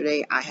session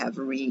yesterday, I have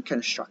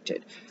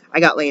reconstructed.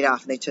 I got laid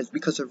off, and they said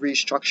because of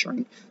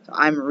restructuring. So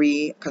I'm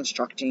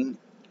reconstructing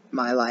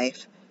my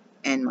life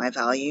and my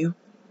value.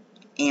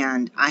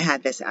 And I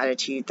had this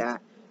attitude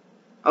that,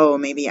 oh,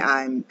 maybe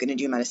I'm going to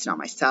do medicine on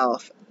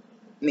myself.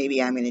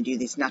 Maybe I'm going to do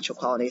these natural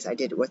qualities. I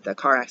did with the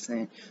car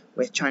accident,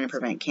 with trying to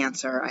prevent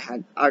cancer.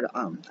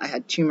 I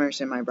had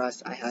tumors in my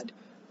breast. I had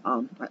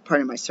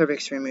part of my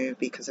cervix removed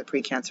because of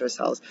precancerous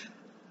cells.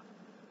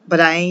 But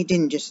I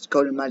didn't just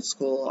go to med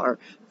school or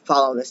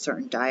follow the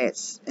certain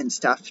diets and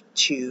stuff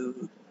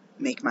to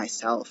make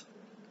myself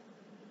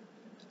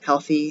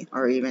healthy,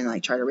 or even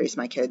like try to raise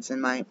my kids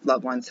and my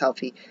loved ones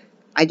healthy.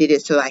 I did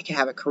it so I could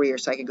have a career,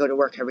 so I could go to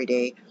work every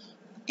day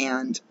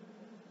and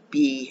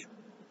be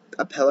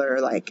a pillar,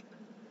 like,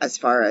 as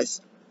far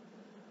as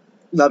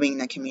loving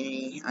the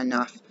community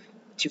enough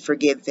to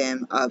forgive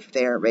them of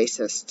their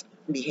racist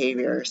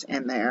behaviors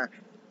and their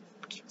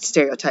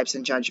stereotypes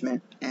and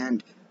judgment,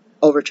 and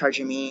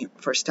overcharging me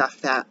for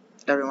stuff that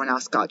everyone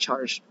else got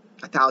charged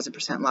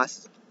 1,000%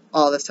 less.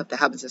 All the stuff that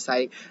happens in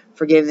society.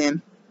 Forgive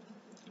them,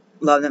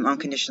 love them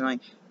unconditionally,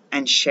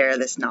 and share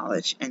this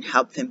knowledge and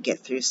help them get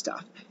through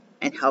stuff,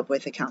 and help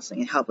with the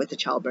counseling, and help with the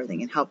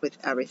childbirthing, and help with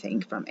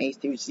everything from A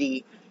through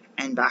Z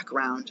and back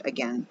around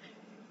again.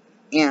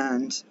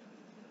 And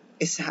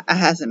it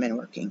hasn't been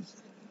working,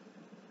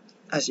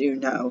 as you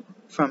know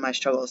from my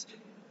struggles.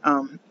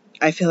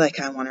 I feel like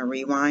I want to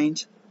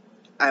rewind.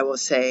 I will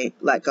say,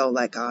 let go,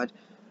 let God.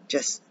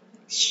 Just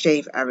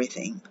shave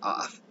everything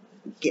off.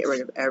 Get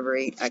rid of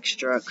every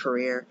extra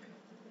career.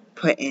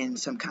 Put in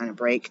some kind of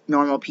break.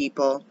 Normal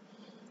people,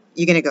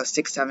 you're going to go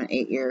 6, 7,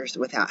 8 years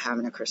without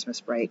having a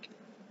Christmas break,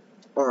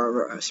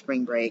 or a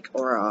spring break,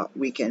 or a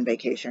weekend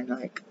vacation.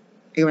 Like,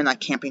 even that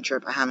camping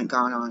trip I haven't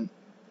gone on.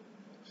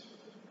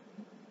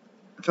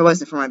 If it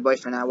wasn't for my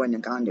boyfriend, I wouldn't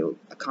have gone to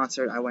a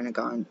concert. I wouldn't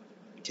have gone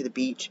to the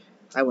beach.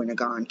 I wouldn't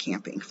have gone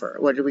camping for,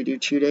 what did we do,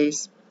 2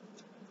 days?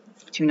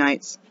 2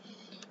 nights?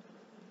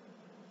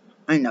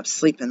 I ended up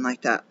sleeping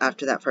like that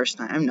after that first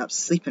night. I ended up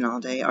sleeping all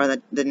day. Or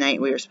the day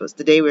we were supposed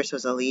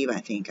to leave,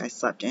 I think. I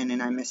slept in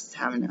and I missed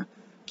having a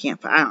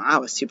campfire. I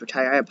was super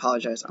tired. I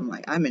apologize. I'm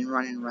like, I've been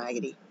running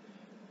raggedy.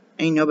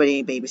 Ain't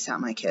nobody babysat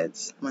my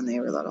kids when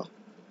they were little.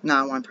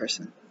 Not one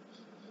person.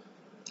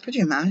 Could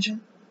you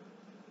imagine?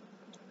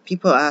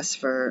 People ask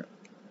for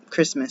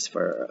Christmas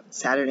for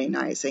Saturday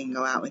night so they can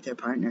go out with their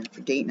partner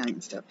for date night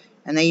and stuff.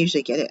 And they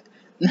usually get it.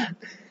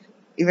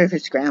 Even if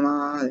it's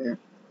grandma, or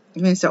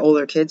even if it's the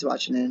older kids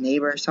watching it, a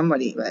neighbor,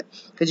 somebody. But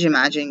could you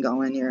imagine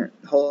going your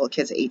whole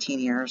kid's 18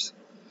 years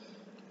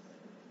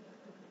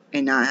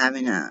and not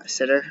having a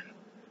sitter?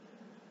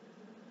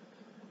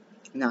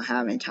 Not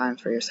having time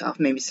for yourself.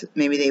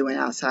 Maybe they went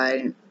outside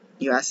and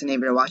you asked the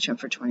neighbor to watch them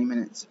for 20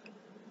 minutes.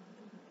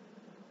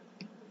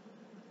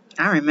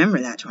 I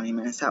remember that 20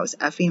 minutes. That was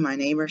Effie, my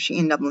neighbor. She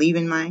ended up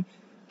leaving my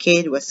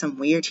kid with some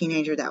weird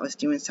teenager that was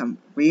doing some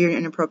weird,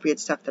 inappropriate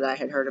stuff that I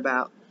had heard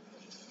about.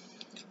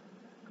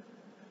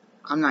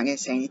 I'm not going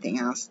to say anything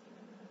else.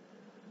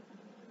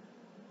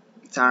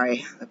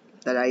 Sorry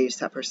that I used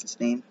that person's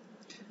name.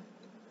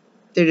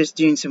 They're just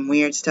doing some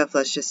weird stuff.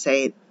 Let's just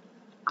say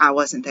I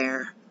wasn't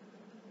there.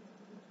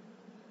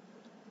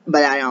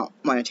 But I don't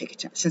want to take a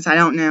chance. Since I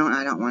don't know, and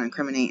I don't want to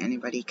incriminate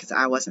anybody because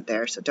I wasn't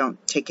there, so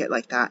don't take it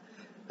like that.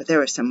 But there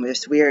was some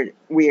just weird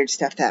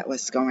stuff that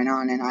was going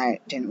on, and I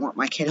didn't want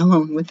my kid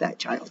alone with that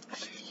child.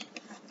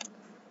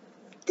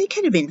 They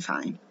could have been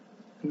fine.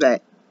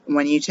 But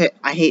when you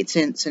I hate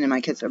sending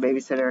my kids to a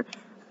babysitter.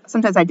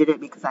 Sometimes I did it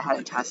because I had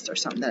a test or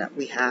something that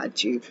we had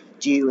to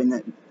do, and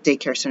the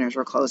daycare centers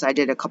were closed. I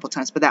did it a couple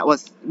times, but that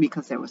was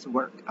because there was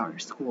work or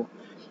school.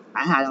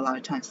 I had a lot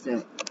of times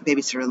the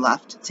babysitter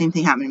left. Same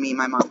thing happened to me.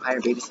 My mom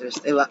hired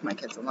babysitters. They left my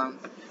kids alone.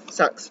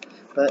 Sucks.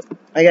 But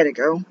I gotta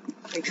go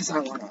because I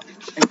want to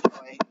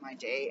enjoy my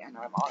day, and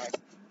I'm on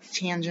a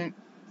tangent.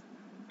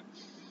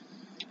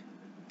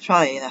 It's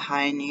probably the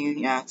high noon.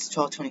 Yeah, it's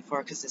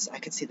 12:24 because I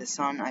could see the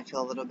sun. I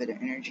feel a little bit of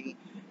energy.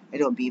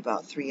 It'll be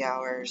about 3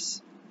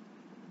 hours.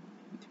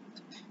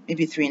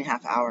 Maybe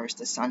 3.5 hours.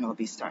 The sun will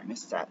be starting to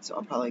set, so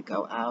I'll probably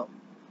go out.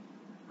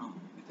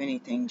 If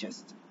anything,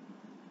 just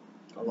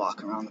a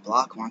walk around the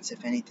block once,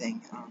 if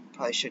anything.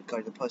 Probably should go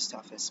to the post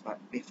office, but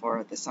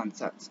before the sun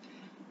sets.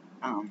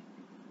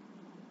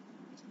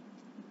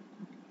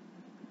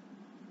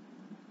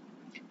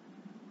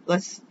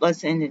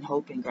 Let's end in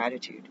hope and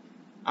gratitude.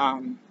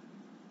 I'm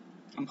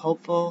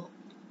hopeful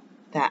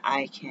that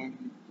I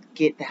can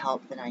get the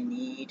help that I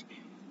need.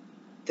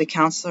 The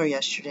counselor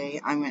yesterday,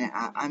 I'm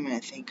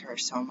gonna thank her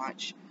so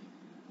much.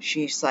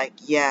 She's like,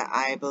 yeah,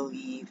 I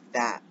believe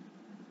that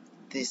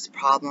this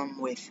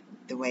problem with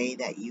the way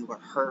that you were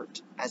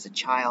hurt as a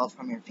child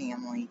from your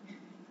family,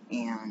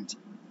 and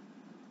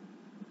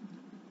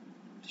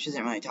she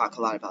doesn't really talk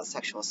a lot about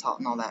sexual assault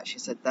and all that. She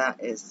said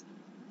that is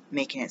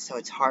making it so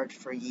it's hard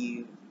for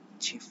you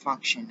to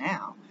function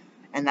now.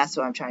 And that's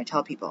what I'm trying to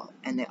tell people.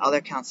 And the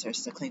other counselors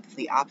is the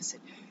completely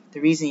opposite.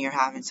 The reason you're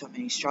having so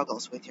many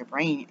struggles with your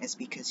brain is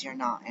because you're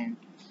not in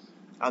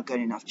a good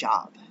enough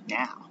job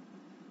now.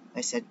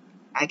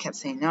 I kept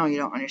saying, no, you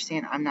don't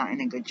understand. I'm not in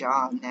a good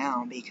job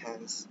now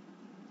because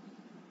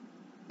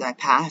my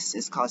past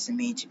is causing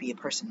me to be a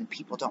person that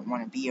people don't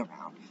want to be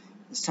around.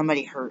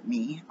 Somebody hurt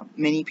me.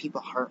 Many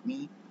people hurt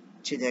me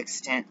to the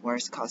extent where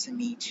it's causing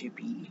me to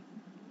be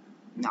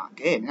not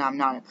good. And I'm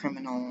not a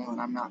criminal, and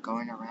I'm not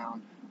going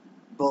around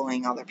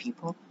bullying other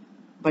people.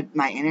 But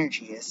my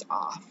energy is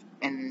off.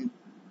 And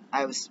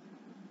I was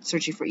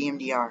searching for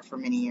EMDR for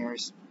many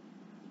years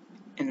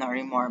and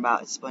learning more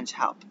about it's going to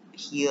help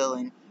heal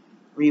and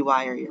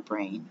rewire your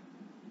brain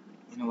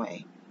in a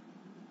way.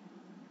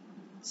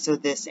 So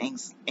this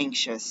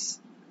anxious,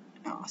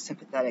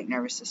 sympathetic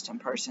nervous system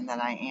person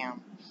that I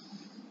am,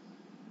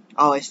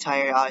 always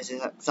tired, always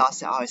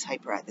exhausted, always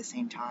hyper at the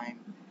same time.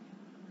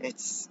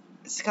 It's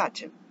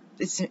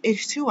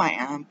who I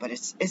am, but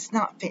it's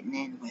not fitting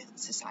in with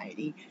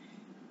society,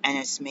 and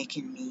it's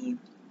making me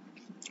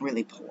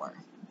really poor,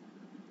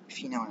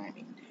 if you know what I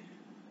mean.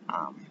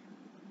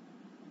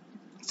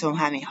 So I'm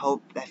having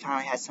hope that I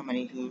finally had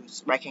somebody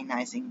who's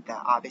recognizing the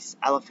obvious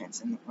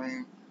elephants in the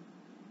room.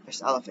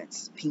 There's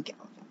elephants, pink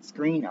elephants,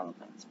 green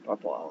elephants,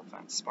 purple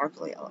elephants,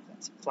 sparkly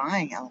elephants,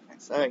 flying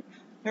elephants.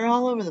 They're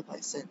all over the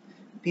place, and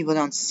people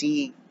don't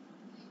see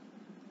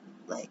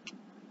like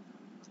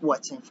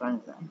what's in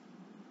front of them.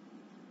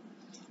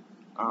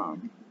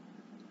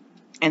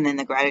 And then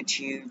the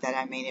gratitude that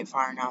I made it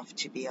far enough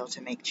to be able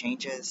to make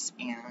changes,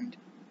 and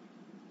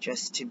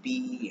just to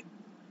be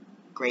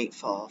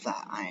grateful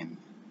that I'm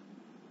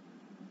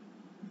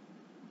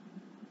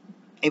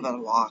able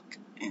to walk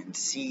and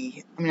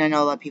see. I mean, I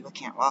know a lot of people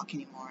can't walk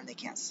anymore, and they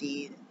can't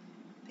see.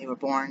 They were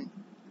born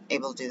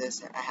able to do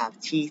this. I have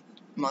teeth,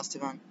 most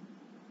of them.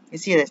 You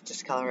see this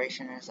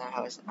discoloration as I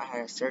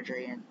had a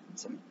surgery and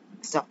some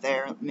stuff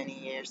there many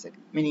years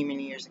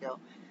ago.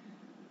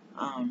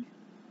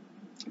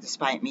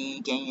 Despite me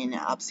gaining an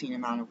obscene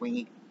amount of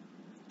weight,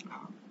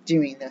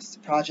 doing this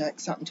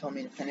project, something told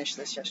me to finish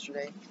this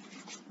yesterday.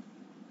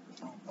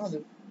 Oh,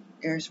 the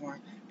air is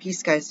warm.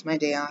 Peace, guys. My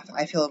day off.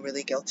 I feel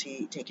really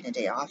guilty taking a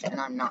day off,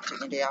 and I'm not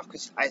taking a day off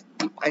because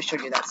I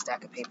showed you that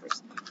stack of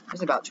papers.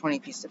 There's about 20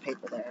 pieces of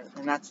paper there,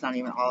 and that's not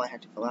even all I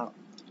had to fill out.